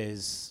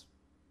there's,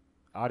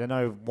 I don't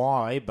know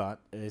why, but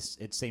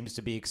it seems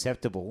to be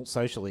acceptable,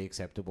 socially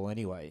acceptable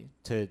anyway,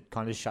 to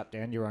kind of shut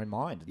down your own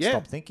mind and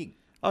stop thinking.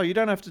 Oh, you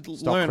don't have to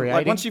Stop learn. creating.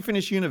 Like once you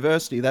finish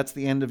university, that's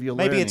the end of your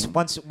learning. Maybe it's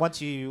once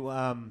you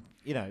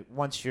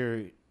once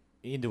you're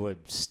into a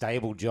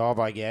stable job,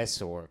 I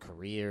guess, or a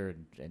career,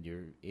 and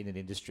you're in an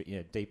industry,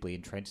 deeply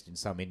entrenched in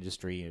some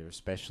industry, you're a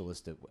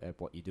specialist at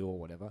what you do or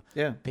whatever.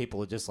 Yeah.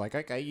 People are just like,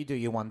 okay, you do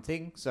your one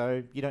thing,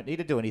 so you don't need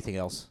to do anything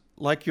else.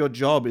 Like your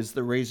job is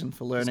the reason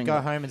for learning. Just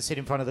go home and sit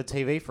in front of the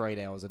TV for 8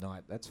 hours a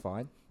night. That's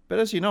fine. But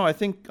as you know, I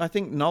think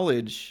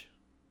knowledge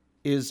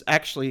is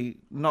actually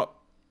not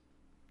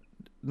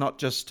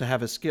just to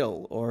have a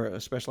skill or a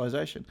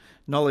specialization.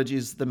 Knowledge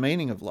is the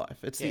meaning of life.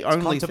 It's the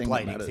only thing that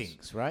contemplating matters.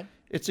 things, right?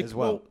 It's as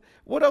well.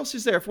 What else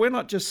is there if we're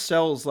not just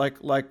cells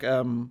like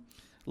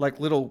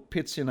little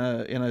pits in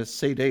a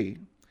CD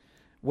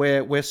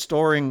where we're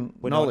storing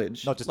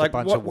knowledge? not just like a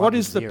bunch what of what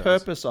ones is and the zeros.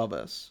 purpose of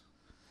us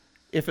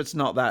if it's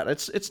not that?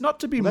 It's not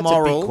to be That's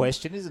moral. a big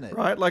question, isn't it?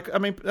 Right? Like, I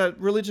mean,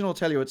 religion will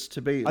tell you it's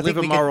to be I live think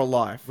a we moral could-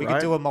 life. We right?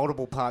 could do a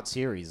multiple part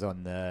series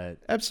on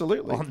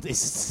Absolutely. on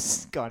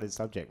this kind of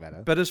subject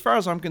matter. But as far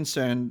as I'm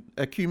concerned,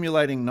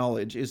 accumulating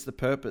knowledge is the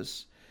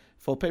purpose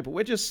for people.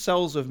 We're just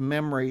cells of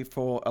memory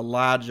for a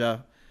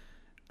larger,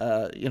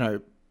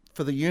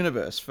 for the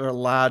universe, for a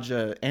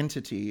larger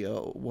entity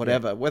or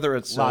whatever. Whether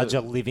it's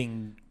Larger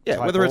living. yeah,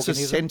 type whether it's a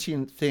organism.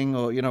 sentient thing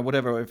or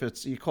whatever. If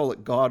it's you call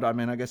it God, I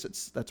mean, I guess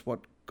that's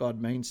what God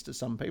means to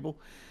some people.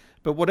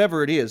 But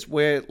whatever it is,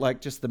 we're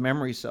like just the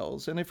memory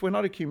cells, and if we're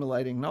not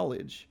accumulating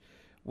knowledge,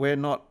 we're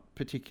not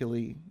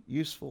particularly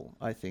useful,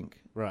 I think,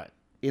 Right.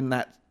 in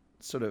that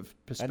sort of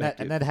perspective.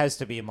 And that has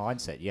to be a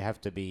mindset. You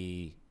have to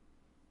be,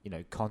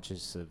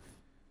 conscious of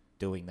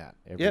doing that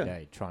every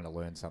day, trying to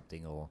learn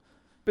something or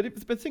But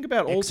think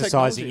about all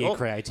exercising technology. your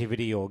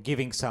creativity or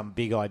giving some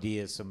big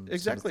ideas some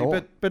Exactly, some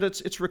thought. but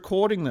it's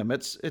recording them.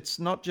 It's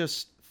not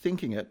just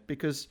thinking it,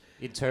 because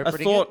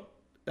Interpreting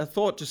a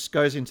thought just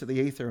goes into the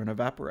ether and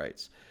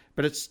evaporates.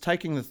 But it's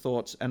taking the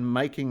thoughts and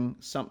making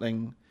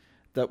something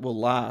that will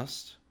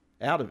last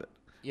out of it.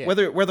 Yeah.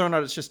 Whether or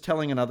not it's just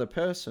telling another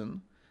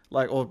person,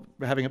 or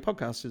having a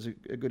podcast is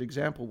a good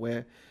example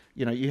where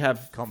you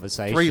have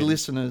Conversation. 3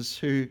 listeners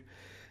who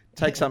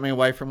take something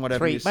away from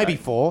whatever you say. maybe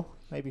 4.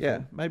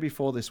 Yeah, maybe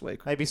 4 this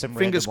week. Maybe some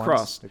fingers random ones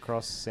crossed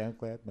across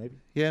SoundCloud, maybe.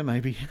 Yeah,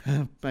 maybe,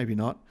 maybe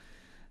not.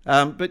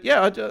 But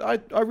yeah,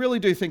 I really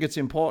do think it's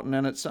important,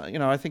 and it's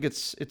I think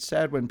it's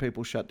sad when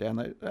people shut down.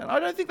 I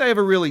don't think they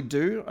ever really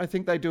do. I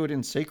think they do it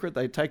in secret.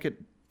 They take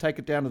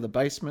it down to the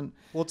basement.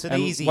 Well, it's an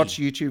and easy watch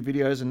YouTube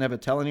videos and never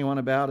tell anyone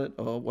about it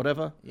or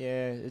whatever.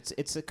 Yeah,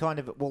 it's a kind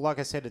of like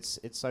I said, it's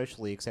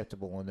socially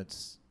acceptable and it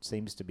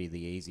seems to be the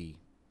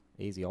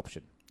easy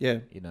option. Yeah,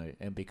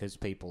 and because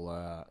people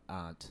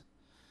aren't,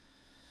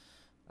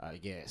 I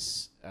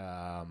guess,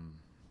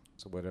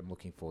 so what I'm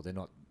looking for, they're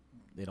not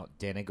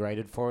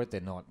denigrated for it.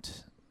 They're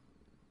not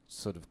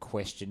sort of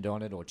questioned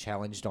on it or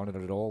challenged on it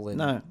at all. Then,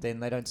 No. Then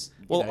they don't.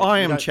 Well, I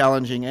am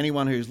challenging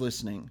anyone who's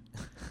listening.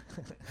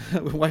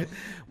 When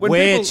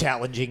We're people-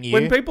 challenging you.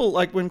 When people,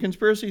 when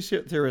conspiracy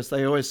theorists,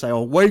 they always say,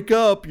 "Oh, wake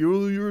up!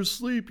 You're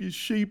asleep, you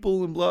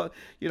sheeple," and blah.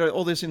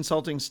 All this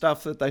insulting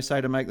stuff that they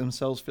say to make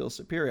themselves feel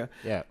superior.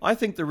 Yeah. I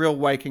think the real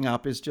waking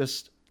up is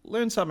just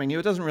learn something new.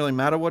 It doesn't really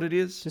matter what it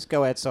is. Just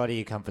go outside of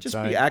your comfort Just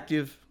zone. be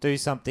active. Do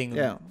something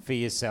Yeah. for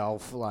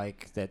yourself,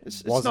 that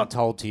It's wasn't not-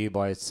 told to you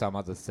by some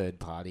other third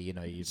party.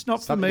 It's not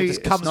for something that me, just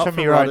it's comes not from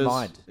for your own others,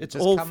 mind. it's It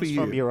just all comes for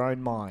from you. your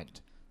own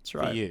mind. That's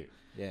right. For you.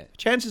 Yeah.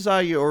 Chances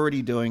are you're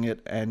already doing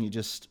it, and you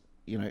just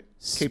keeping it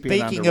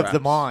Speaking under of the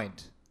wraps.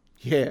 mind,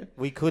 Yeah.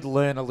 we could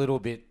learn a little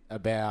bit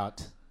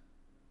about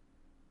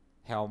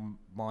how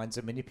minds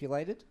are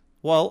manipulated.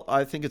 Well,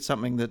 I think it's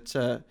something that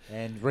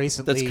And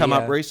recently, that's come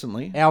up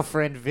recently. Our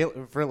friend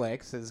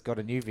Vrillex has got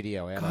a new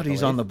video out. God, I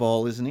he's on believe. the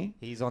ball, isn't he?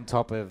 He's on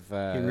top of.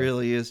 He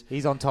really is.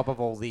 He's on top of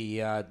all the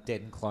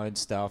dead and clone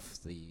stuff.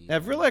 Now,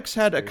 Vrillex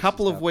had a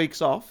couple of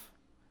weeks off.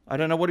 I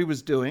don't know what he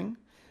was doing,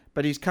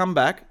 but he's come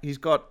back. He's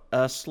got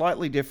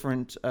slightly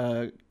different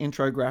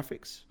intro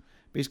graphics,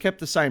 but he's kept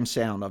the same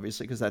sound,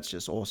 obviously, because that's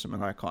just awesome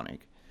and iconic.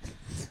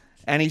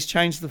 And he's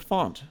changed the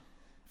font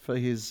for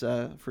his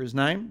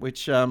name,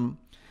 which I'm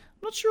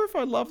not sure if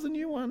I love the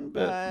new one,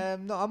 but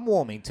No, I'm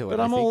warming to it. but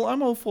I I'm think.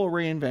 all for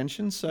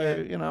reinvention. So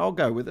I'll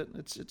go with it.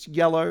 It's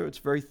yellow. It's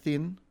very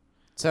thin.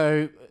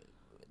 So,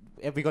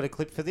 have we got a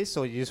clip for this,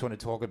 or you just want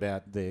to talk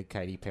about the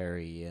Katy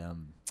Perry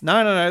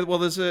No.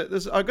 Well,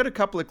 I've got a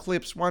couple of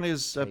clips. One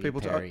is Katy people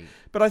Perry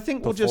but I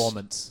think we'll just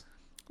performance?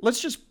 let's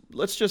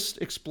just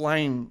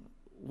explain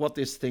what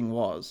this thing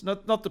was.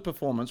 Not the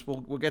performance.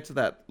 We'll get to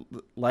that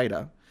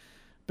later.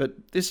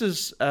 But this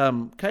is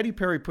Katy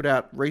Perry put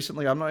out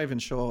recently. I'm not even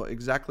sure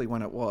exactly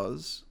when it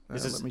was.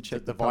 This is let me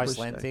check the publish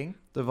Viceland date. thing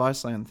The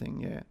Viceland thing,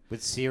 yeah.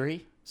 with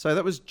Siri. So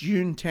that was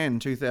June 10,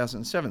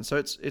 2007. So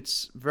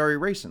it's very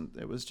recent.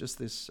 It was just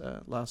this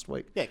last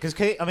week. Yeah, because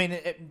I mean,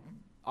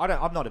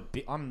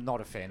 I'm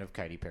not a fan of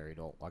Katy Perry at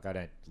all. Like, I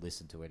don't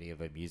listen to any of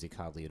her music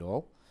hardly at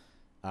all.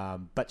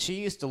 But she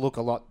used to look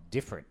a lot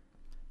different.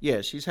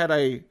 Yeah, she's had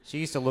a She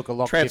used to look a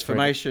lot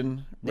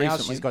transformation different. Now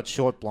recently. she's got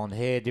short blonde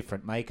hair,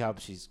 different makeup.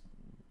 She's,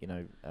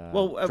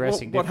 what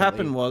dressing differently.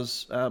 happened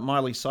was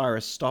Miley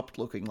Cyrus stopped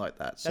looking like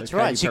that. So That's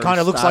Katy right. She Perry kind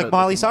of looks like started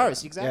Miley looking like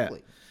Cyrus. that.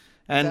 Exactly.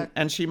 Yeah.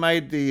 And she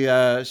made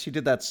she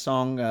did that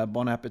song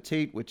Bon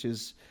Appetit, which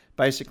is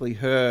basically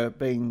her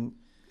being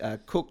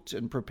cooked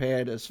and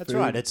prepared as That's food.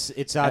 right. It's and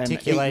eaten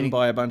articulating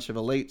by a bunch of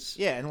elites.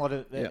 Yeah,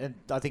 and and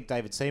I think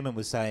David Seaman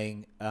was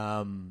saying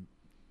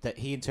that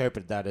he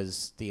interpreted that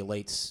as the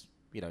elites,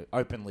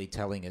 openly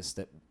telling us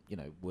that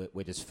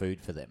we're just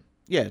food for them.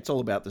 Yeah, it's all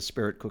about the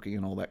spirit cooking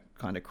and all that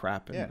kind of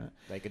crap. And,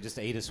 They could just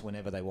eat us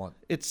whenever they want.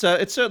 it's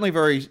certainly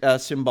very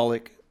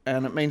symbolic,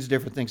 and it means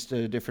different things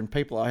to different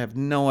people. I have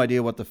no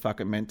idea what the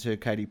fuck it meant to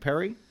Katy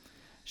Perry.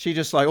 She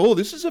just like, oh,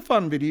 this is a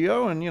fun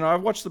video, and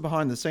I've watched the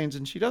behind the scenes,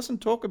 and she doesn't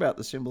talk about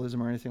the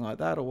symbolism or anything like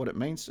that or what it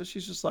means. So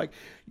she's just like,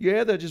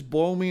 yeah, they just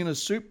boil me in a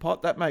soup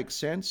pot. That makes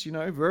sense,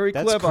 very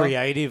That's clever.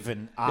 creative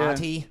and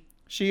arty.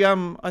 She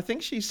I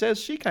think she says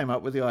she came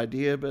up with the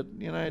idea, but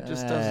it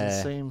just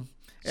doesn't seem.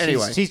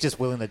 Anyway, she's just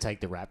willing to take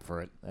the rap for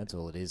it. That's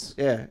all it is.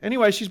 yeah.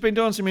 Anyway, she's been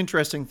doing some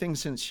interesting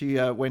things since she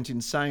went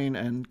insane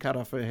and cut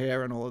off her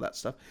hair and all of that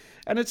stuff.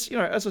 And it's,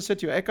 as I said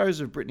to you, echoes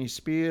of Britney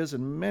Spears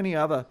and many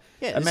other.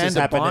 Yeah, this has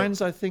Amanda happened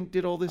Bynes, I think,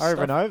 did all this over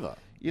stuff. and over.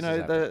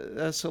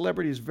 The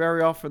celebrities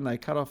very often they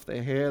cut off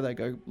their hair, they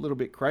go a little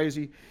bit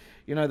crazy.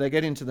 They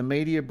get into the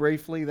media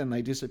briefly, then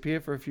they disappear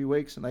for a few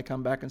weeks, and they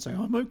come back and say,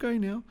 "I'm okay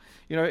now."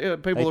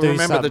 People will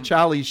remember the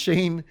Charlie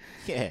Sheen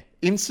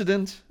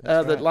incident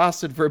that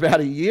lasted for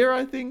about a year,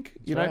 I think.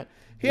 Right.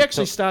 He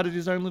actually started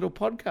his own little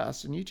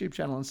podcast and YouTube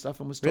channel and stuff,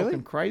 and was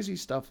talking crazy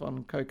stuff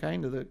on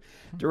cocaine to the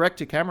direct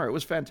to camera. It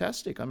was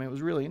fantastic. I mean, it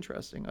was really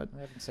interesting. I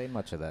haven't seen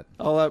much of that.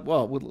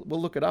 Well,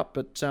 we'll look it up,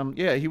 but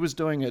he was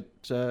doing it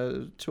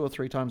 2 or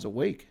 3 times a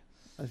week,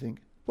 I think.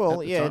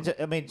 Well, yeah,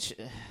 I mean,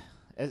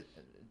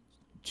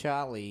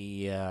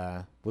 Charlie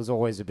was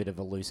always a bit of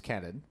a loose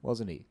cannon,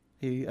 wasn't he?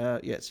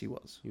 Yes, he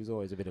was. He was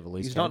always a bit of a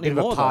loose He's cannon. not A bit of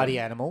anymore, a party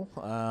though.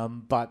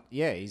 animal. But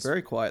yeah, he's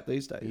Very quiet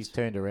these days. he's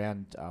turned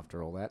around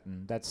after all that,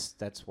 and that's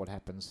what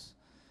happens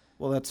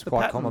Well, that's the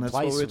quite pattern. That's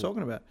what commonplace we're with-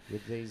 talking about.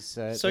 with these.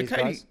 So these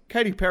guys.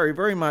 Katy Perry,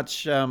 very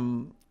much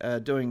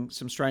doing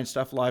some strange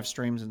stuff, live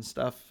streams and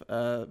stuff,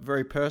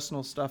 very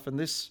personal stuff. And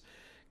this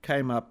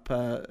came up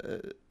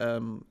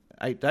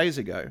 8 days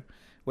ago,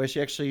 where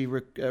she actually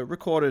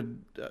recorded.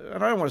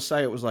 And I don't want to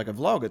say it was like a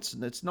vlog.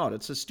 It's not.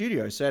 It's a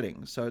studio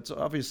setting, so it's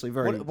obviously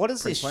very. What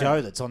is this pre-planned.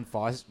 show that's on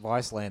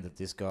Viceland that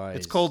this guy?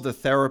 It's is? called The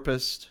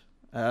Therapist.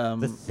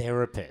 The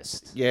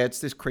Therapist. Yeah, it's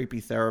this creepy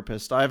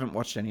therapist. I haven't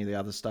watched any of the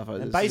other stuff. And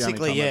This is the only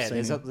basically, time I've yeah, seen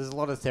there's him. a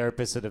lot of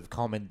therapists that have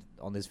commented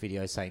on this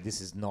video saying this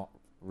is not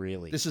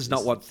really. This is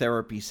not what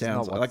therapy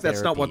sounds not like. what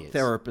That's not what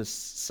therapy is.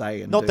 therapists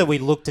say. And Not do. that we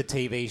look to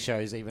TV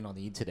shows even on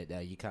the internet now.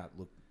 You can't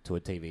look to a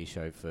TV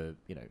show for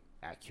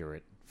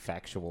accurate,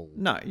 factual.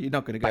 No, you're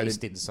not going to go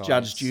based to in science.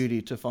 Judge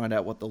Judy to find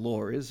out what the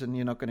law is, and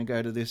you're not going to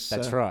go to this.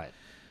 That's right.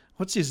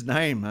 What's his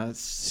name?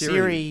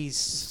 Siri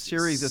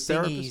the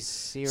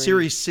therapist.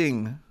 Siri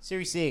Singh.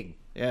 Siri Singh.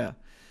 Yeah.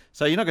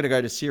 So you're not going to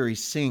go to Siri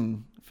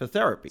Singh for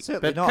therapy.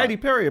 Certainly but not. Katy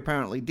Perry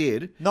apparently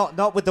did,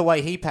 Not with the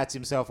way he pats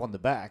himself on the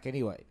back.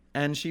 Anyway,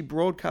 and she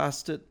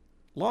broadcast it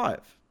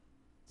live.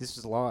 this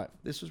was live.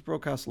 This was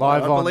broadcast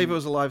Live live. I on- believe it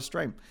was a live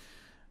stream.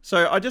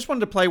 So I just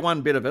wanted to play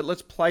one bit of it.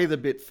 Let's play the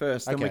bit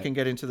first, then we Okay. can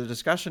get into the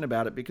discussion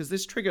about it, because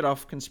this triggered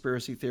off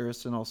conspiracy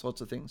theorists and all sorts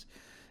of things.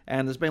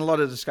 And there's been a lot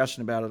of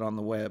discussion about it on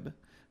the web.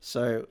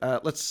 So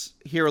let's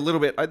hear a little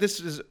bit.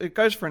 It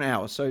goes for an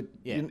hour, so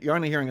Yeah. you're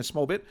only hearing a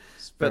small bit.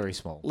 It's But very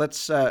small.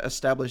 Let's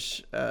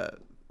establish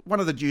one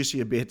of the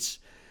juicier bits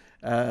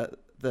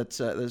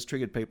that's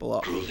triggered people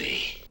off.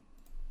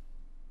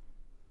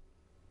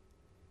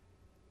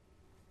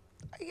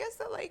 I guess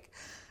that,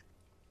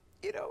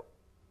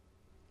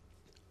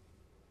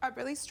 I'm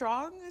really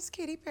strong as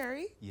Katy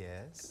Perry.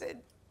 Yes.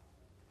 But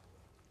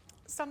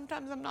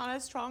sometimes I'm not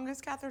as strong as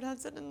Catherine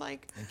Hudson, and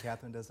And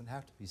Catherine doesn't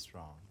have to be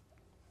strong.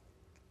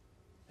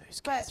 but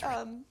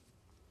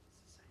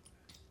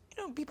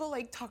people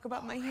talk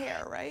about my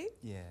hair, right?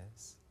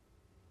 Yes.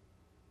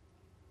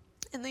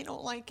 And they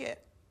don't like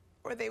it,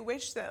 or they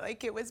wish that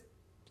it was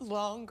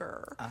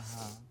longer.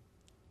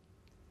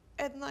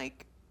 And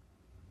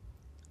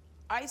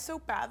I so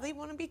badly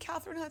want to be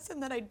Catherine Hudson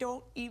that I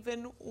don't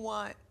even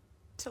want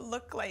to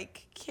look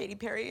like Katy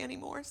Perry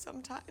anymore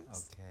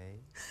sometimes. Okay.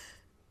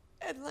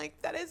 And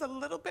that is a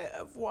little bit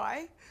of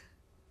why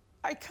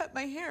I cut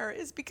my hair,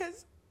 is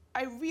because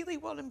I really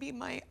want to be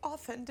my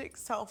authentic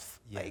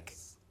self,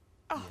 Yes.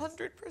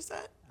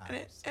 100%.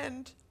 I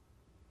And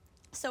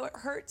so it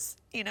hurts,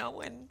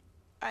 when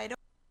I don't.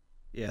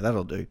 Yeah,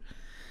 that'll do.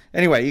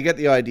 Anyway, you get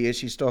the idea.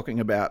 She's talking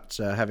about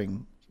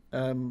having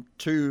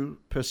two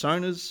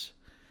personas.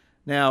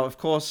 Now, of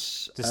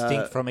course...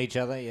 Distinct from each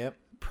other, yep.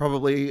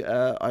 Probably,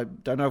 I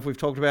don't know if we've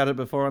talked about it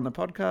before on the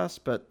podcast,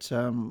 but,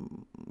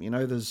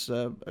 there's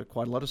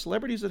quite a lot of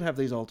celebrities that have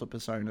these alter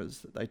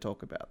personas that they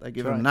talk about. They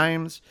give them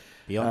names.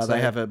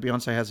 Beyonce.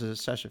 Beyonce has a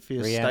Sasha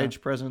Fierce Rihanna.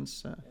 Stage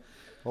presence.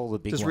 All the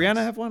big Does ones.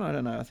 Rihanna have one? I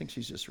don't know. I think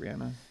she's just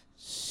Rihanna.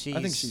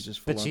 I think she's just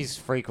full But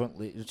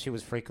on. she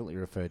was frequently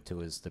referred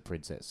to as the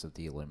princess of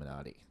the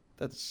Illuminati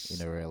That's in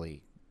her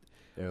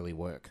early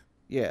work.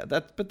 Yeah,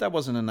 but that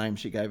wasn't a name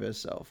she gave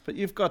herself. But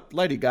you've got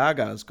Lady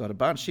Gaga's got a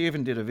bunch. She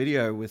even did a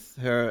video with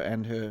her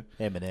and her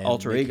Eminem,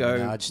 alter Nicki ego.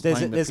 Minaj.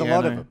 playing the There's a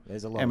lot of piano. them.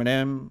 There's a lot.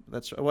 Eminem.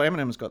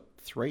 Eminem's got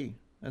 3,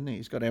 hasn't he?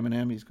 He's got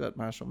Eminem. He's got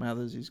Marshall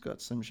Mathers. He's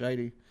got Slim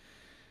Shady.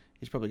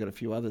 He's probably got a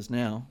few others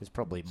now. There's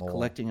probably more.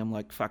 Collecting them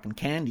like fucking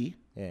candy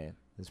Yeah,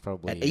 there's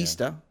probably at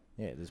Easter.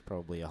 Yeah, there's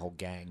probably a whole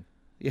gang,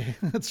 Yeah,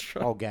 that's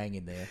right. whole gang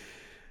in there.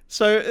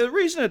 So the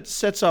reason it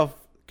sets off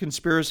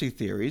conspiracy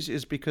theories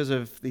is because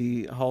of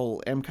the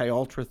whole MK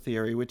Ultra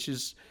theory, which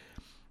is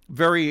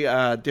very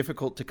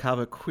difficult to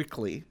cover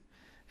quickly.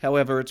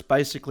 However, it's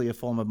basically a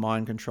form of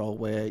mind control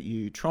where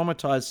you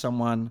traumatize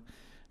someone,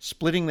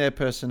 splitting their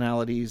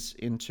personalities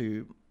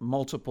into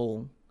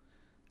multiple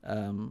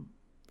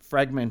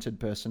fragmented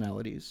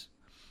personalities.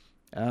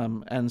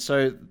 And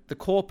so the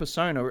core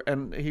persona,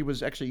 and he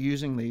was actually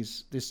using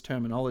this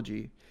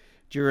terminology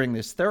during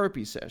this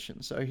therapy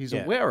session, so he's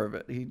aware of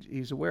it.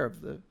 He's aware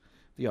of the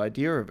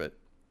idea of it.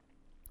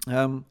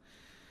 And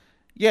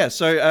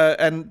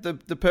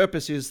the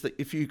purpose is that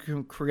if you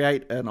can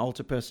create an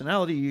alter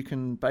personality, you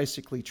can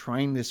basically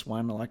train this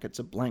one like it's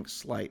a blank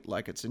slate,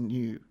 like it's a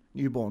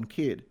newborn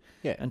kid,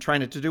 and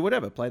train it to do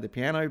whatever, play the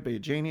piano, be a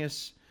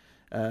genius,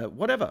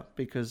 whatever,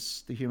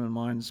 because the human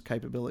mind's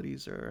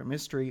capabilities are a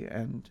mystery.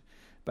 And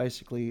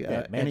basically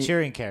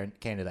Manchurian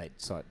candidate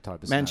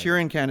type of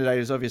Manchurian Candidate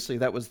is obviously,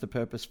 that was the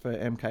purpose for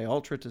MK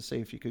Ultra, to see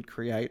if you could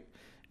create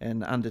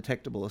an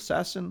undetectable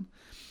assassin.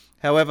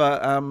 However,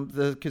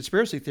 the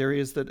conspiracy theory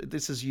is that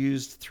this is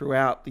used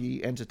throughout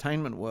the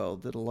entertainment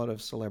world, that a lot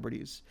of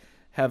celebrities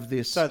have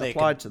this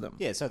applied to them.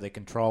 Yeah, so they're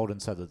controlled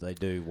and so that they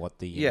do what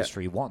the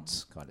industry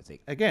wants, kind of thing.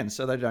 Again,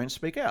 so they don't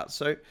speak out.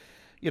 So,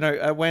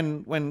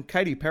 when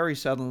Katy Perry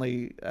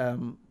suddenly,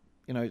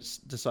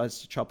 decides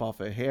to chop off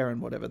her hair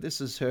and whatever, this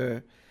is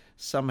her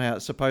somehow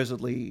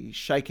supposedly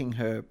shaking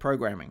her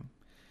programming.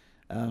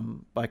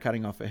 By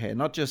cutting off her hair.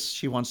 Not just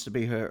she wants to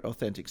be her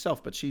authentic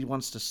self, but she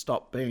wants to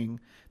stop being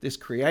this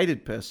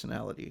created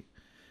personality,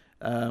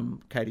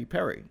 Katy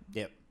Perry.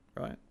 Yep.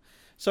 Right.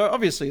 So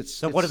obviously it's...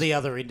 So what are the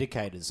other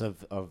indicators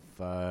of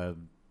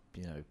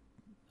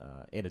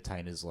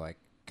entertainers like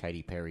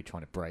Katy Perry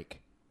trying to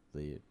break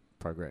the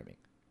programming?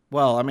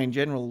 Well, I mean,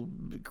 general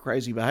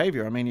crazy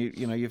behavior. I mean,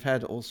 you've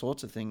had all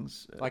sorts of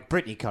things. Like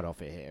Britney cut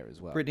off her hair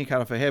as well. Britney cut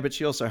off her hair, but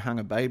she also hung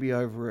a baby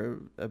over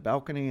a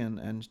balcony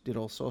and did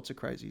all sorts of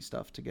crazy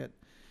stuff to get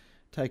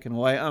taken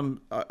away.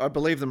 I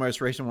believe the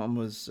most recent one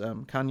was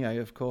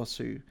Kanye, of course,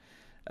 who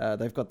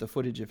they've got the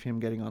footage of him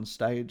getting on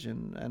stage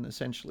and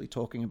essentially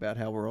talking about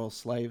how we're all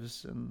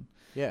slaves and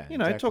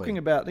exactly. talking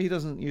about, he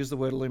doesn't use the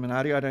word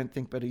Illuminati, I don't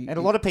think, but he... And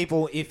a lot of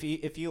people, if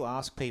you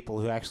ask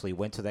people who actually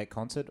went to that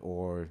concert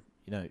or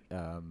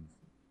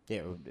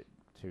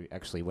who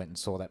actually went and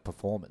saw that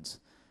performance,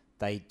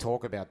 they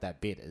talk about that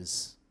bit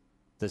as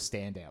the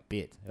standout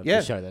bit of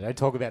the show. They don't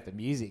talk about the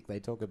music. They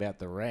talk about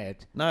the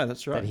rant. No,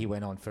 that's right. That he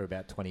went on for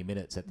about 20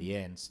 minutes at the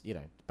end,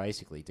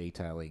 basically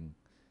detailing,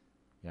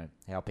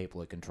 how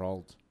people are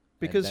controlled.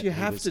 Because you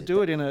have to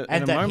do it in a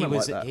moment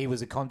like that. He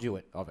was a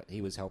conduit of it. He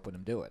was helping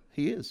them do it.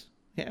 He is.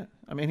 Yeah,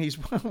 I mean, he's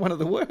one of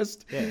the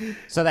worst. Yeah.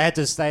 So they had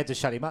to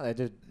shut him up. They had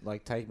to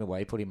take him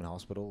away, put him in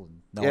hospital,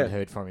 and no one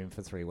heard from him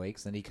for 3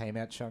 weeks. Then he came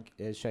out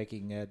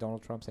shaking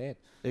Donald Trump's hand.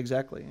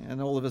 Exactly,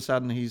 and all of a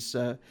sudden he's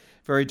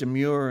very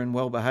demure and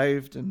well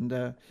behaved,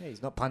 and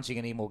he's not punching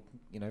any more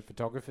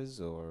photographers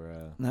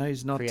or no,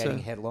 he's not creating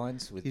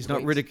headlines with. He's tweets.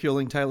 not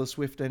ridiculing Taylor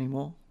Swift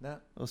anymore. No,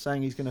 or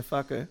saying he's going to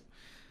fuck her.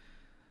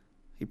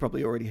 He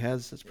probably already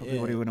has. That's probably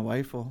what he went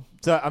away for.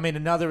 So, I mean,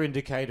 another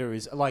indicator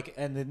is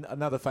and then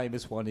another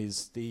famous one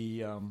is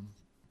the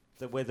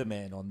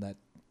weatherman on the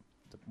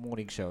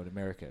morning show in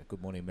America,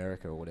 Good Morning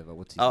America or whatever.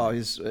 What's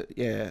his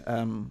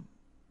name?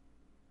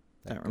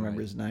 Don't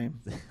remember his name.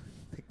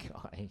 The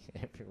guy,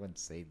 everyone's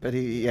seen. But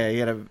he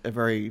had a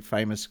very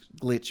famous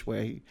glitch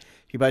where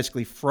he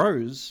basically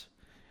froze.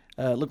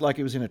 Looked like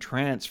he was in a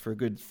trance for a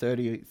good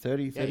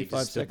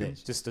 35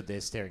 seconds. Just stood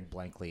there staring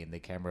blankly in the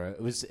camera.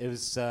 It was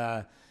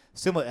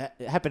similar.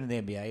 It happened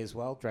in the NBA as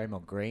well.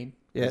 Draymond Green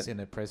was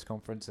in a press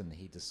conference and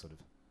he just sort of...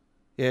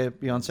 Yeah,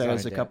 Beyonce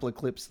has a couple of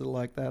clips that are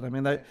like that. I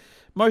mean,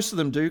 most of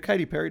them do.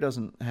 Katy Perry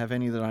doesn't have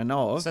any that I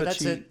know of. So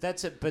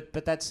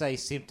but that's a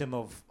symptom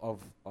of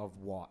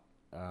what?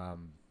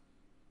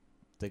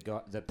 The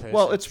person.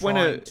 Well,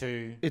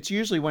 it's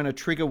usually when a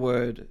trigger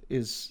word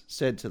is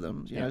said to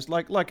them. You know, it's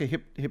like a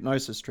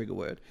hypnosis trigger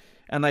word,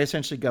 and they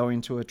essentially go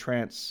into a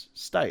trance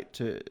state.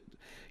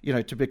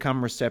 to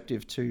become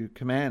receptive to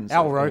commands.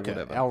 Al or Roker.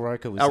 whatever. Al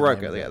Roker was Al the name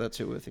Roker, of yeah, it. that's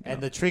who we're thinking And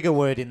of. the trigger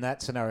word in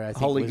that scenario, I think,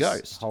 Holy was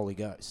Ghost. Holy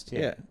Ghost.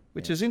 Yeah,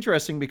 which is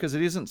interesting because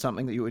it isn't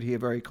something that you would hear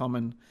very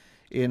common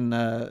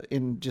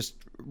in just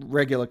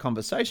regular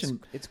conversation.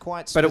 It's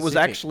quite but specific. it was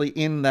actually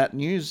in that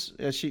news.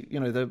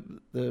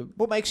 The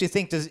What makes you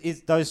think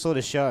is those sort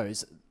of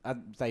shows, are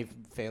they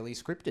fairly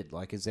scripted?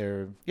 Like, is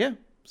there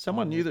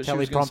someone knew that she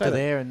was going to say teleprompter that.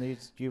 there and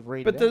you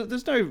read But it out?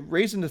 there's no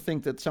reason to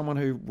think that someone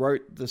who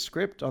wrote the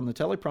script on the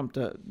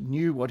teleprompter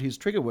knew what his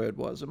trigger word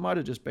was. It might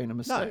have just been a No,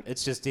 mistake.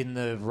 it's just in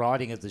the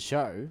writing of the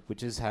show,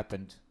 which has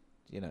happened,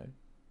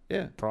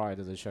 Yeah. prior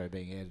to the show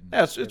being aired. and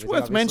Now, it's everything, worth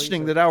obviously,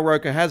 mentioning so- that Al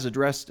Roker has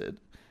addressed it,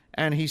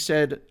 and he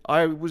said,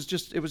 it was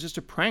just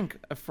a prank.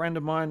 A friend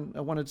of mine,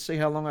 I wanted to see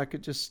how long I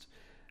could just,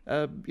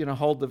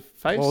 hold the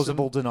face.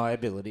 Plausible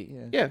deniability.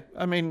 Yeah. Yeah,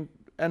 I mean,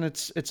 and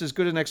it's as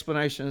good an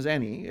explanation as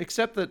any,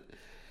 except that,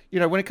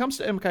 when it comes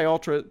to MK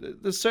Ultra,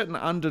 there's certain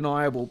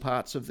undeniable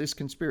parts of this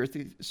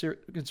conspiracy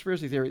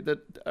theory that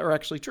are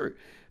actually true.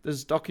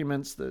 There's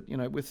documents that,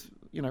 with,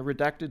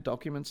 redacted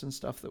documents and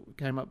stuff that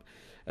came up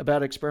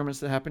about experiments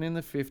that happened in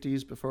the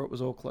 50s before it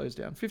was all closed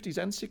down. 50s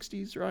and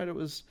 60s, right? It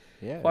was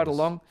quite a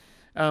long.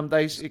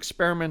 They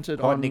experimented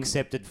Quite on an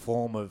accepted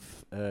form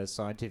of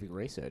scientific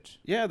research.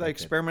 Yeah, they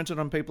experimented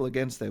on people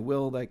against their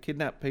will. They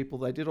kidnapped people.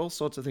 They did all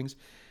sorts of things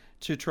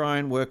to try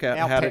and work out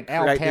how to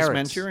create this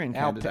Manchurian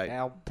candidate.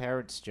 Our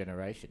parents'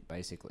 generation,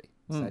 basically.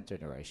 It's that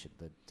generation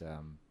that,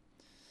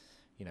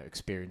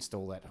 experienced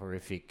all that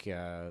horrific,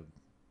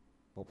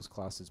 what was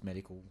classed as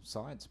medical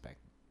science back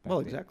Well,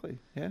 then. exactly,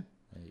 yeah.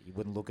 You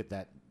wouldn't look at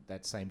that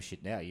same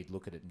shit now. You'd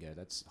look at it and go,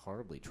 that's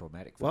horribly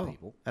traumatic for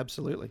people.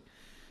 Absolutely.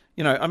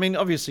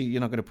 Obviously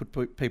you're not going to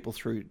put people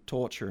through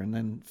torture and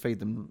then feed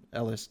them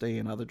LSD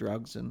and other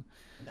drugs. And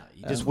No,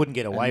 you just wouldn't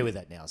get away with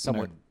that now.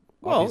 Someone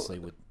obviously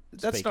would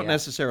that's speak not out.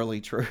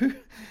 necessarily true.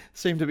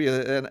 Seem to be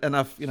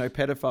enough,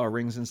 pedophile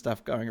rings and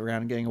stuff going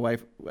around and getting away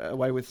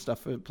with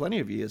stuff for plenty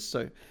of years.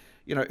 So,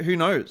 who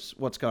knows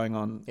what's going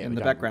on in we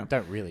the don't- background.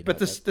 don't really know But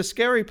that. the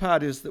scary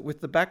part is that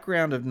with the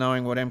background of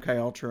knowing what MK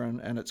Ultra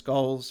and its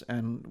goals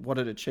and what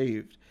it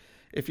achieved,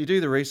 if you do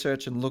the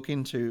research and look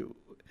into,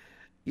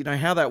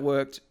 how that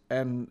worked,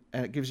 and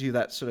it gives you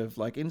that sort of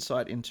like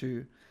insight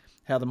into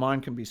how the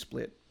mind can be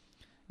split,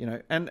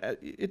 and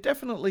it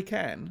definitely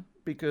can,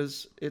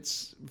 because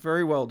it's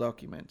very well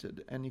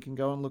documented, and you can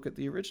go and look at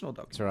the original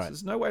documents. right.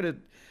 There's no way to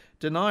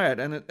deny it,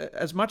 and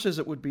as much as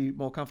it would be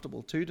more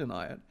comfortable to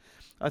deny it,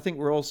 I think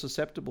we're all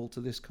susceptible to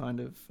this kind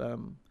of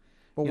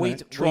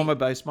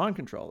trauma-based mind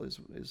control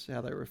is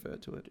how they refer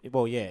to it.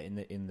 Well, yeah,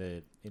 in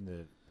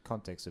the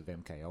context of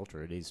MK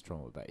Ultra, it is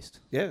trauma based.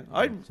 Yeah,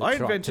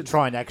 To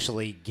try and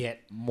actually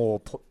get more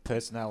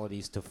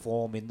personalities to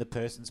form in the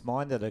person's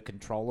mind that are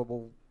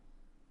controllable.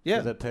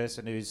 To the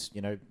person who's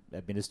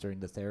administering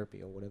the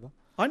therapy or whatever.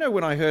 I know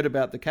when I heard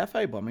about the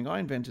cafe bombing, I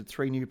invented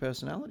 3 new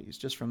personalities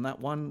just from that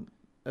one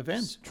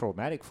event. It's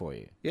traumatic for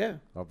you, Yeah.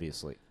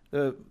 obviously.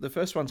 The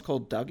first one's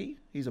called Dougie.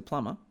 He's a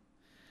plumber.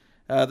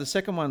 The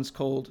second one's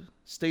called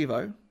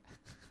Steve-O.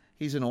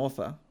 He's an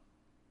author.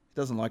 He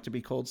doesn't like to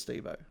be called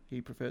Steve-O.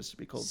 He prefers to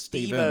be called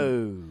Steven.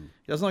 Steve-O.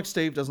 He doesn't like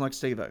Steve, doesn't like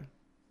Steve-O.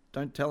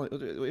 Don't tell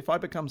him. If I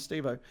become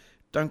Steve-O,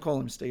 don't call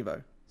him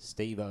Steve-O.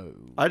 Steve-O.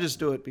 I just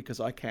do it because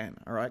I can,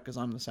 all right? Because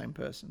I'm the same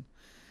person.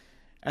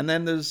 And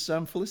then there's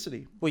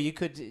Felicity. Well, you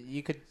could.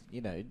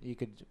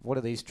 What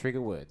are these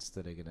trigger words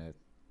that are going to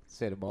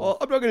set them off? Well,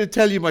 I'm not going to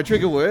tell you my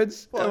trigger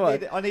words. Well,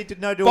 am I? I need to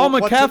know. Bomb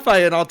a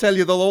cafe and I'll tell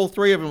you that all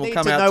 3 of them will Need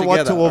come to out know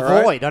together. what to all right?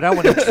 avoid. I don't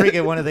want to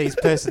trigger one of these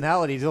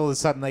personalities. All of a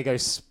sudden, they go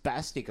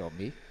spastic on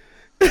me.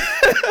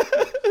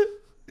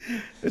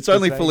 It's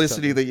only say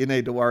Felicity something. that you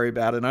need to worry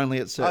about, and only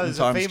at certain there's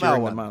a times female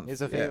during one. the month.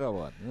 There's a Yeah. female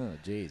one. Oh,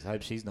 geez.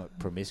 Hope she's not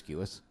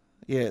promiscuous.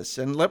 Yes,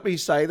 and let me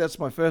say that's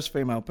my first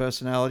female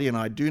personality, and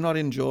I do not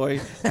enjoy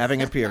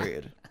having a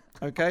period.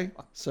 Okay?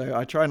 So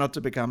I try not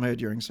to become her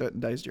during certain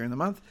days during the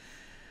month.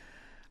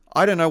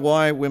 I don't know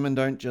why women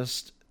don't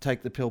just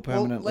take the pill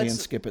permanently and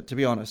skip it, to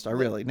be honest. I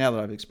really, now that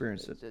I've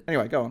experienced it.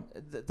 Anyway, go on.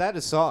 That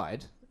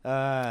aside,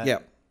 Yeah.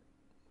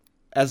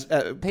 Put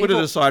it people-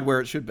 aside where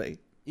it should be.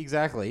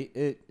 exactly.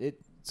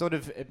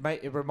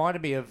 It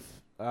reminded me of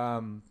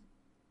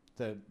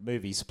the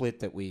movie Split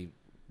that we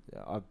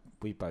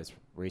both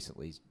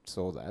recently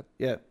saw that,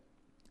 Yeah.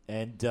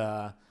 and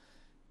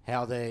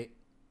how they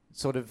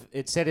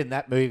it said in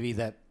that movie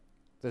that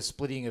the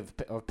splitting of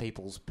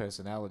people's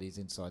personalities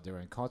inside their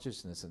own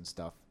consciousness and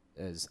stuff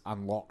has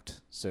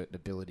unlocked certain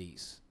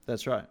abilities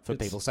That's right. for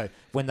people. So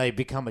when they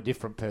become a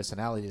different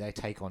personality, they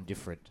take on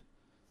different,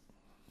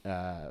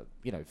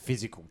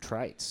 physical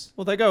traits.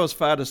 Well, they go as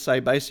far to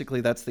say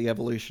basically that's the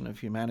evolution of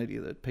humanity,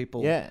 that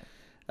people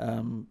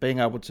being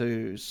able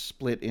to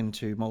split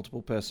into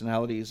multiple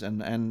personalities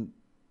and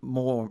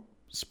more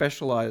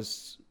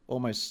specialized,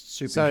 almost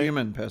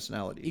superhuman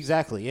personalities.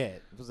 Exactly, yeah.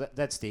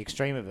 That's the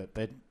extreme of it.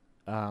 But,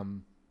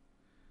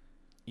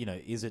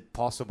 is it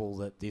possible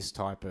that this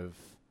type of,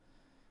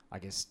 I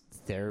guess,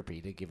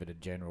 therapy, to give it a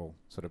general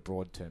sort of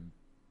broad term,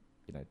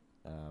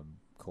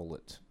 call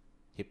it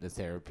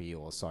hypnotherapy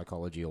or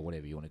psychology or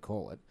whatever you want to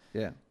call it,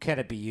 Yeah. can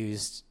it be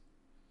used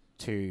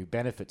to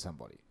benefit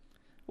somebody?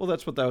 Well,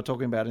 that's what they were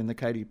talking about in the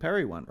Katy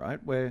Perry one,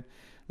 right? Where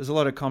there's a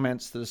lot of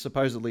comments that are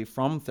supposedly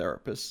from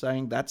therapists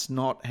saying that's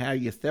not how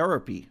you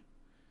therapy.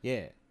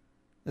 Yeah.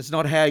 That's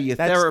not how you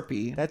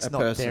therapy That's a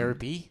not person.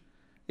 therapy.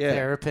 Yeah.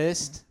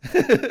 Therapist.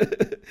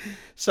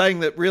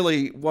 Saying that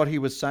really what he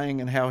was saying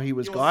and how he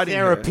was You're guiding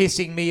her.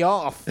 therapissing me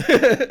off.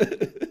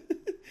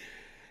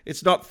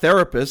 It's not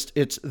therapist,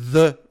 it's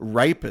the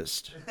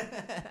rapist.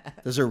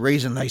 There's a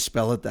reason they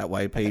spell it that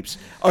way, peeps.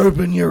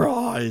 Open your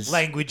eyes.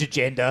 Language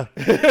agenda.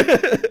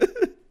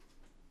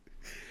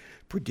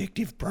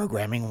 Predictive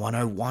programming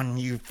 101,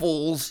 you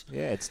fools.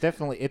 Yeah, it's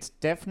definitely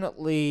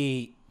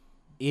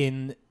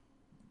in,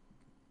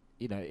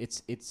 you know,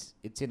 it's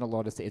in a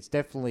lot of it's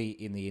definitely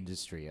in the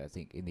industry. I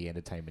think in the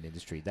entertainment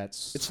industry,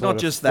 that's It's sort not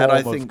of just that.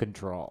 I form of think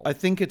control. I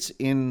think it's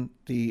in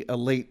the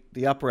elite,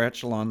 the upper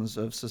echelons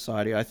of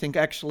society. I think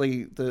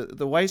actually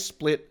the way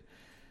Split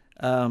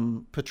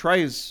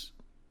portrays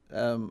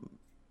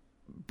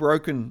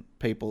broken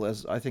people,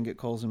 as I think it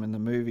calls them in the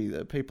movie,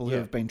 the people who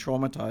Yeah. have been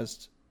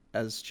traumatized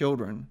as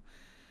children.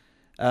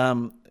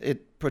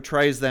 It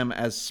portrays them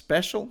as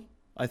special.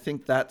 I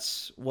think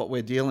that's what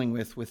we're dealing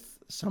with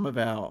some of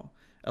our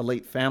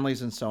elite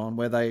families and so on,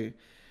 where they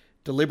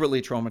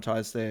deliberately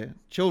traumatize their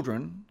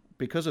children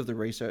because of the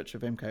research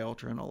of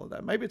MKUltra and all of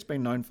that. Maybe it's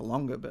been known for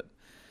longer, but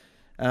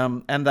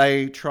and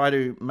they try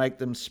to make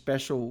them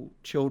special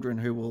children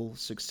who will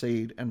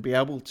succeed and be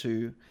able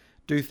to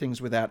do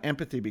things without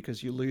empathy,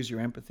 because you lose your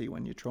empathy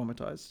when you're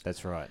traumatized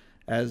That's right.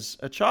 as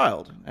a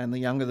child, and the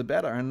younger the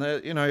better. And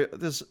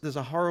there's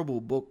a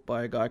horrible book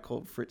by a guy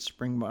called Fritz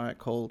Springmeier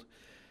called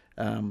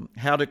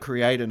How to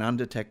Create an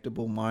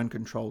Undetectable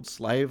Mind-Controlled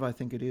Slave, I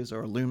think it is,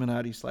 or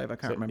Illuminati slave. I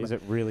can't remember. Is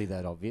it really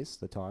that obvious,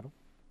 the title?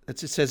 It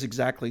says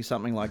exactly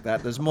something like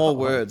that. There's more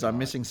words. I'm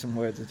missing some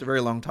words. It's a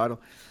very long title.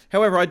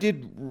 However, I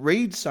did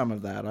read some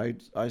of that. I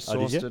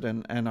sourced you? it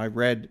and I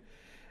read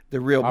the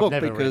real I've book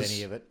never because read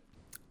any of it.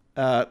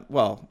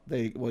 well,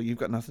 you've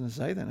got nothing to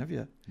say then, have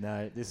you?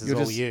 No, this is You'll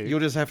all just, you. You'll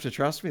just have to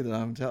trust me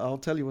that I'll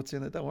tell you what's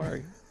in it. Don't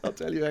worry. I'll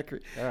tell you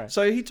accurate. All right.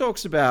 So he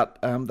talks about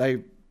they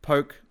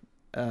poke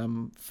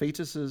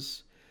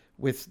fetuses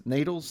with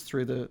needles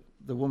through the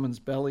woman's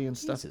belly and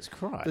stuff. Jesus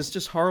Christ. There's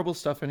just horrible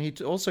stuff. And he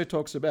also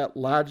talks about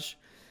large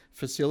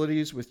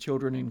facilities with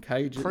children in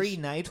cages.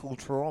 Prenatal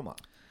trauma.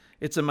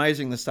 It's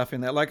amazing the stuff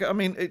in there. Like, I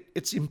mean,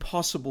 it's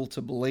impossible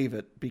to believe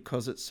it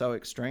because it's so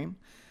extreme.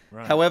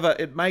 Right. However,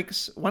 it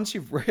makes, once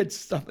you've read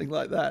something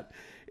like that,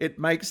 it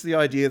makes the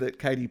idea that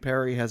Katy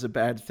Perry has a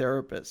bad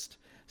therapist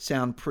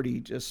sound pretty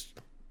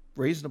just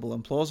reasonable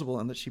and plausible,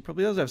 and that she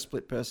probably does have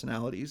split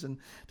personalities and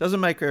doesn't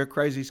make her a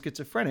crazy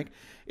schizophrenic.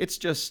 It's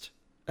just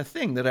a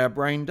thing that our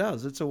brain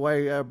does. It's a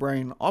way our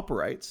brain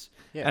operates,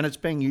 Yeah. and it's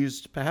being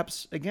used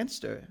perhaps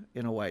against her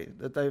in a way,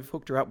 that they've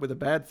hooked her up with a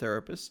bad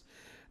therapist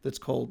that's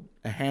called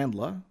a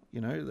handler,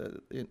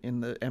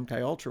 in the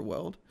MKUltra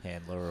world.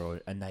 Handler or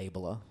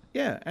enabler.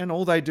 Yeah, and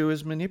all they do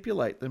is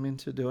manipulate them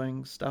into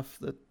doing stuff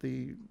that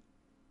the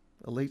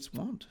elites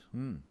want.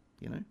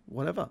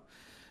 Whatever.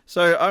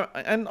 So,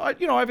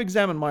 I've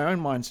examined my own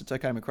mind since I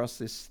came across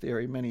this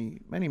theory many,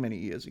 many, many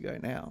years ago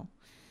now,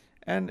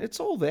 and it's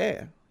all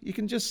there. You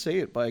can just see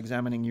it by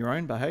examining your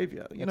own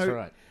behavior. That's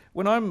right.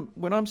 When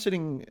I'm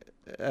sitting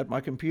at my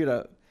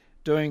computer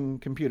doing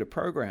computer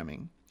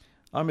programming,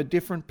 I'm a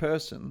different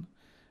person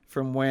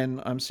from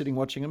when I'm sitting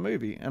watching a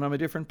movie, and I'm a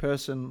different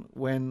person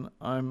when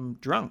I'm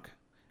drunk,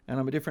 and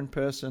I'm a different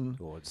person.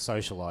 Or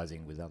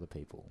socializing with other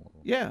people.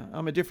 Yeah,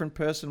 I'm a different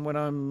person when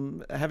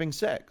I'm having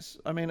sex.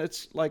 I mean,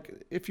 it's like,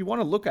 if you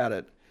want to look at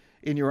it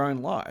in your own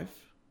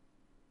life,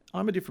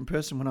 I'm a different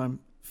person when I'm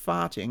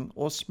farting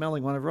or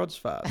smelling one of Rod's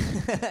farts.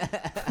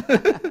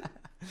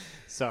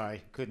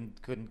 Sorry,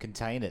 couldn't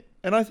contain it.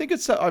 And I think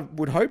I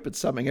would hope it's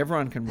something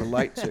everyone can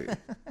relate to.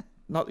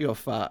 Not your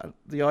fart.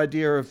 The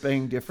idea of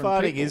being different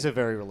Farting people. is a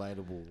very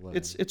relatable.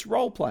 It's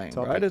role playing,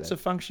 topic, right? It's though. a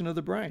function of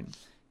the brain.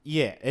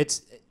 Yeah,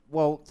 that's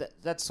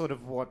sort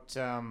of what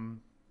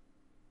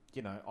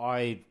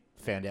I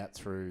found out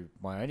through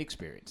my own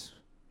experience.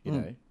 You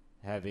know,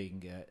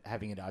 having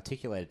it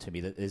articulated to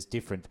me that there's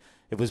different.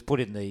 It was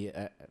put in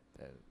the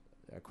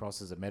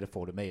across as a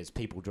metaphor to me as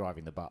people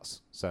driving the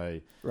bus. So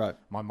Right.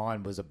 my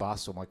mind was a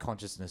bus, or my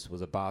consciousness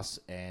was a bus,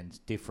 and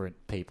different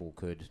people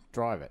could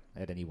drive it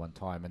at any one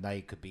time, and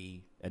they could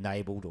be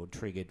enabled or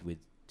triggered with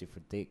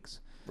different things.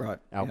 Right.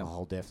 Yeah.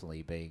 Alcohol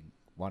definitely being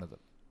one of them.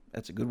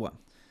 That's a good one.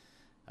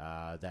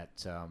 That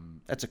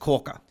That's a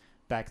corker.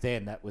 back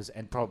then, that was,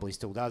 and probably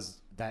still does,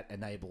 that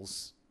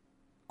enables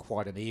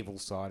quite an evil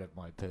side of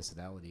my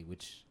personality,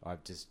 which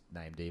I've just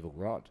named Evil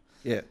Rod,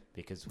 Yeah.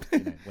 because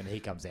when he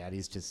comes out,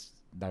 he's just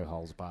no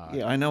holes barred.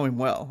 Yeah, I know him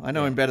well. I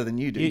know him better than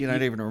you do. You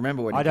don't even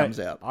remember when he comes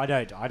out. I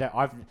don't.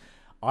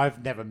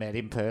 I've never met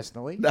him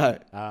personally. No.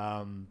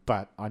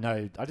 But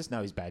I just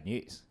know he's bad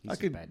news. He's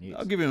just bad news.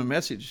 I'll give him a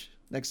message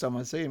next time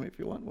I see him if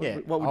you want.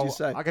 What would I'll- you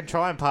say? I can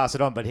try and pass it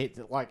on, but he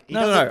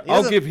No.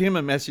 I'll give him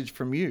a message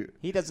from you.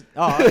 He doesn't.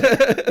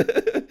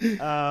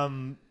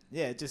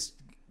 Yeah, just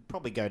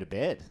probably go to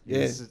bed. Yeah,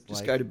 It's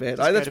just go to bed.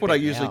 just go That's to what I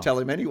bed usually now. tell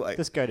him anyway.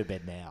 Just go to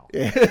bed now.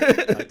 Yeah.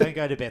 Like, don't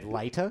go to bed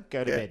later.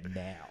 Go to bed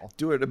now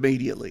Do it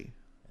immediately.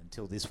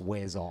 until this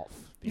wears off.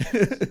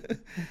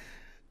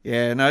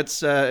 Yeah, no,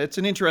 it's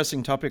an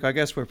interesting topic. I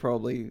guess we're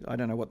probably, I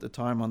don't know what the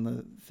time on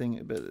the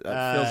thing, but it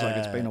feels like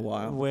it's been a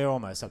while. We're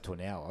almost up to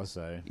an hour,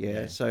 so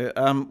Yeah, so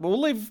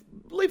we'll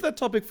leave that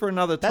topic for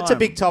another time. that's a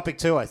big topic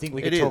too. I think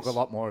we could It talk is. a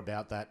lot more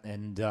about that,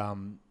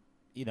 and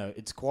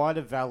it's quite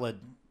a valid.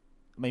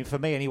 I mean, for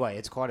me anyway,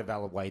 it's quite a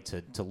valid way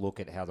to look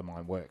at how the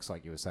mind works.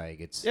 Like you were saying,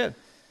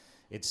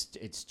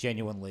 it's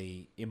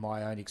genuinely, in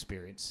my own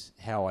experience,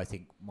 how I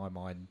think my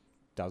mind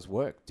does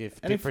work.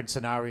 Different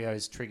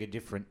scenarios trigger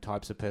different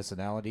types of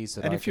personalities.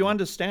 And if you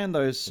understand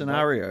those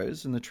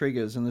scenarios and the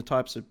triggers and the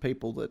types of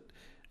people that,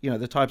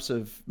 the types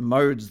of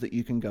modes that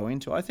you can go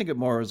into, I think it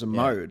more as a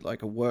mode,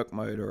 like a work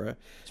mode or a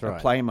right.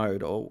 play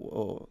mode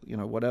or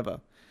whatever.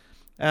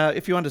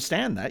 If you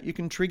understand that, you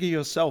can trigger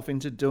yourself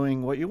into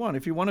doing what you want.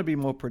 If you want to be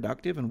more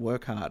productive and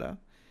work harder,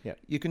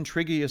 you can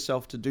trigger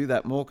yourself to do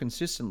that more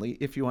consistently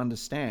if you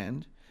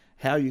understand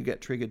how you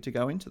get triggered to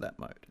go into that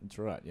mode. That's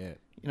right,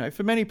 yeah.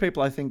 For many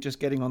people, I think just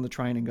getting on the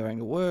train and going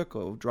to work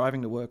or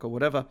driving to work or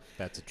whatever,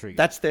 That's a trigger.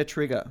 that's their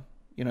trigger.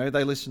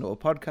 They listen to a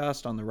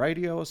podcast on the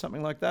radio or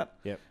something like that.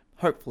 Yep.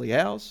 Hopefully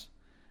ours.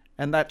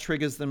 And that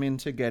triggers them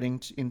into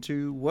getting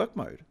into work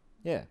mode,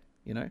 Yeah.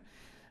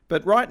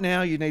 But right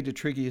now, you need to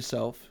trigger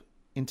yourself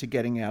into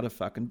getting out of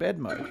fucking bed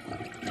mode.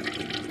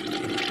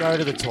 Go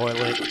to the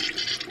toilet.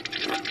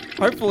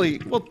 Hopefully,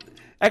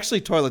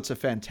 actually, toilet's a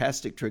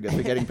fantastic trigger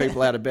for getting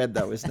people out of bed,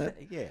 though, isn't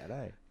it? Yeah,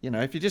 I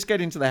know. If you just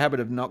get into the habit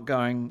of not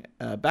going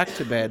back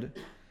to bed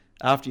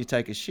after you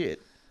take a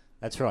shit,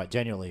 That's right.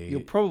 Genuinely,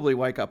 you'll probably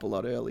wake up a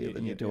lot earlier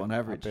than you do on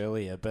average. Up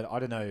earlier, but I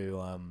don't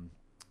know.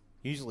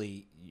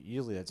 Usually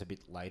that's a bit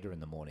later in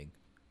the morning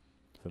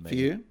for me. For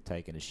you?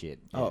 Taking a shit.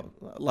 Oh,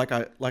 like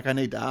I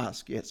need to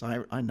ask. Yes,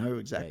 I know Yeah,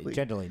 exactly. you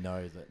generally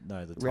know the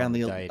time Around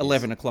the of day it is.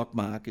 11 o'clock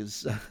mark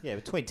is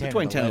between 10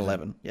 between and 10 and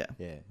 11. 11.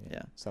 Yeah.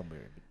 Yeah,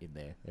 somewhere in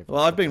there.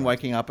 Well, I've been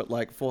waking up at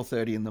like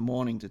 4:30 in the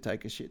morning to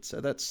take a shit,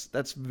 so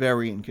that's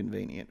very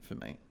inconvenient for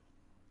me.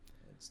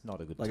 It's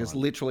not a good Like time. it's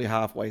literally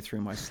halfway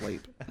through my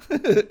sleep.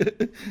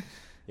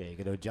 Yeah, you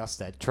got to adjust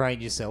that. Train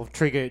yourself.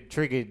 Trigger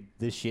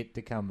the shit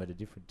to come at a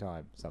different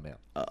time somehow.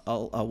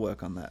 I'll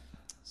work on that.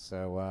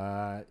 So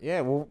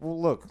well,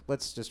 look.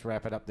 Let's just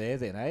wrap it up there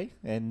then, eh?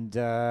 And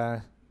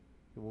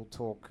we'll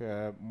talk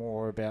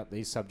more about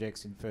these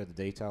subjects in further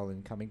detail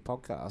in coming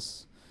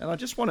podcasts. And I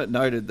just want it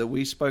noted that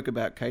we spoke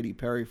about Katy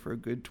Perry for a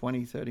good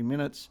 20, 30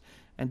 minutes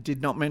and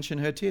did not mention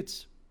her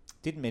tits.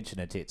 Didn't mention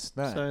her tits.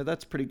 No. So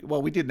that's pretty...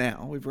 Well, we did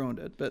now. We've ruined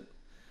it. But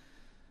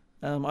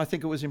I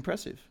think it was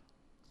impressive.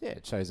 Yeah,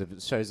 it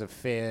shows a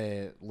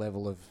fair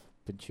level of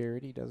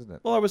maturity, doesn't it?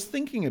 Well, I was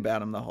thinking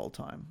about him the whole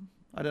time.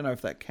 I don't know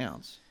if that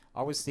counts.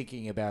 I was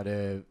thinking about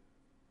her,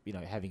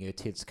 having her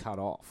tits cut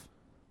off.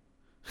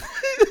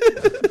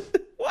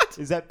 What?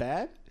 Is that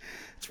bad?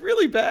 It's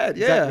really bad.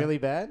 Is Yeah. that really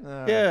bad?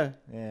 Oh, Yeah.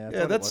 Yeah. I Yeah,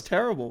 thought that's it was.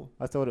 terrible.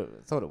 I thought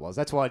it was.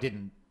 That's why I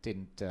didn't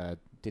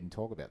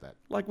talk about that.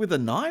 Like with a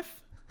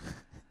knife?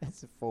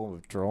 It's a form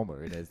of trauma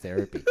in her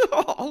therapy.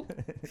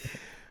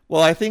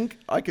 Well, I think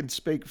I can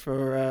speak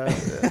for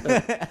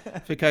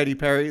Katy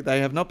Perry. They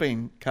have not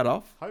been cut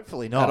off,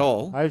 Hopefully not. At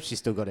all. I hope she's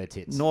still got her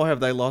tits. nor have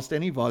they lost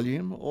any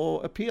volume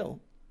or appeal.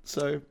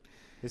 So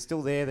They're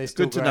still there. They're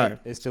still Good to great. know.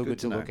 They're still Good good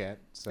to to know. look at.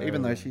 So,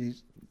 even though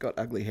she's got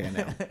ugly hair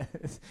now.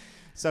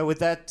 So with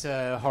that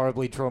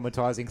horribly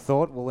traumatizing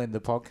thought, we'll end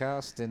the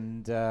podcast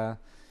and I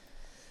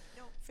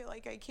don't feel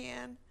like I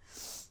can.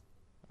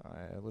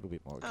 a little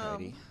bit more, Um,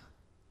 Katie.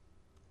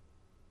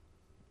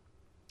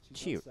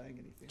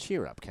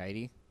 Cheer up,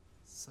 Katie.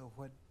 So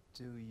what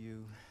do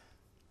you...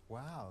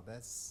 Wow,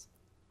 that's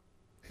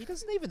He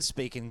doesn't even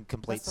speak in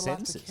complete a lot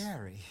to sentences.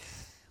 carry.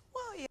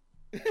 Well, yeah.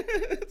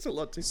 It's a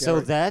lot to So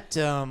carry. that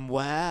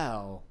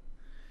wow.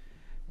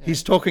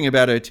 He's talking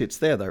about her tits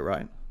there, though,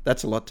 right?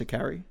 That's a lot to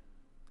carry.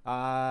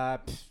 Yeah,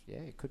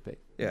 it could be.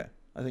 Yeah.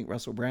 I think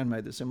Russell Brand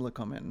made the similar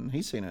comment, and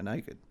he's seen her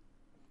naked.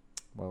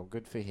 Well,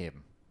 good for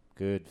him.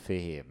 Good for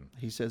him.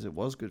 He says it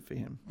was good for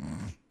him.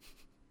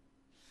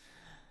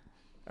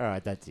 All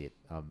right, that's it.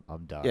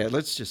 I'm done. Yeah,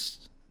 let's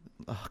just...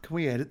 Oh, can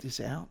we edit this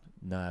out?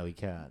 No, we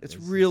can't. It's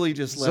really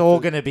just It's left... all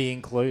a- going to be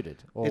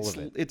included. All it's,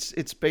 of it.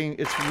 it's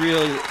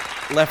really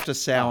left a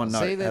sour note,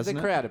 See, the hasn't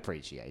it? crowd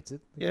appreciates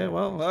it. The Yeah, crowd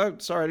well,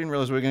 appreciates sorry, I didn't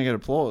realize we were going to get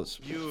applause.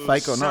 You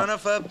Fake or son not.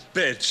 of a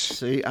bitch.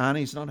 See,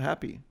 Arnie's not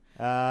happy. it.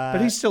 But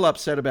he's still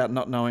upset about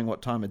not knowing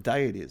what time of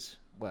day it is.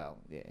 Well,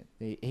 yeah.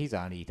 He's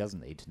Arnie. He doesn't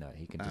need to know.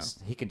 He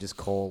can just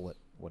call it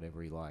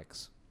whatever he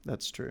likes.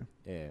 That's true.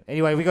 Yeah.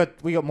 Anyway, we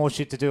got more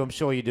shit to do. I'm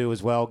sure you do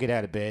as well. Get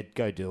out of bed.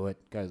 Go do it.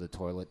 Go to the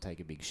toilet. Take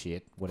a big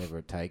shit. Whatever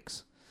it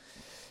takes.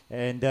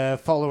 And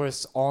follow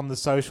us on the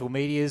social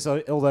medias.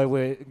 Although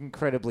we're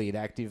incredibly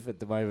inactive at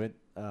the moment,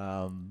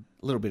 A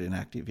little bit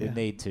inactive, we yeah.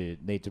 need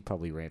to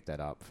probably ramp that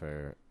up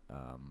for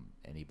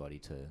anybody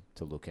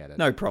to look at it.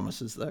 No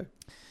promises, though.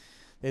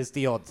 There's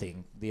the odd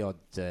thing, the odd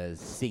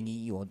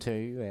thingy or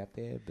two out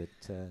there,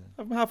 but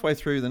I'm halfway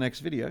through the next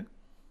video.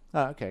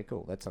 Oh, okay,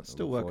 cool. That's something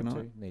Still to look working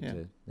forward on to.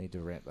 it, Need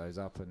to ramp those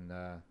up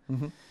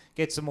and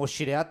get some more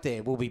shit out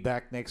there. We'll be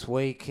back next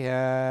week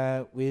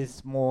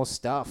with more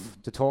stuff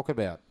to talk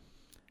about.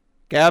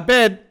 Go out of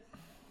bed.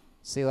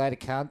 See you later,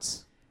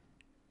 cunts.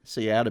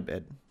 See you out of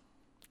bed.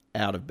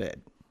 Out of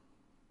bed.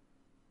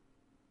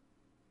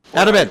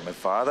 Out of bed. My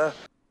father?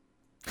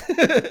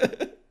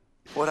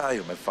 What are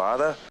you, my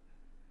father?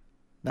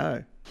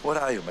 No. What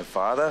are you, my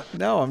father?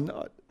 No, I'm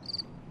not.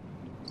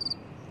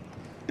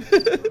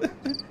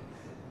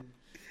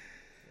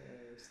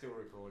 Still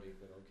recording,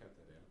 but I'll cut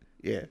that out.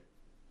 Yeah.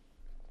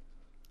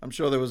 I'm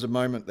sure there was a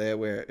moment there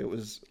where it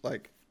was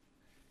like,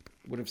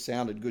 would have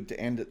sounded good to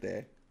end it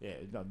there. Yeah,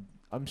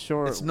 I'm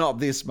sure It's not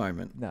this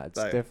moment. No, it's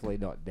though. definitely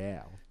not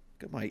now.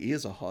 God, my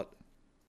ears are hot.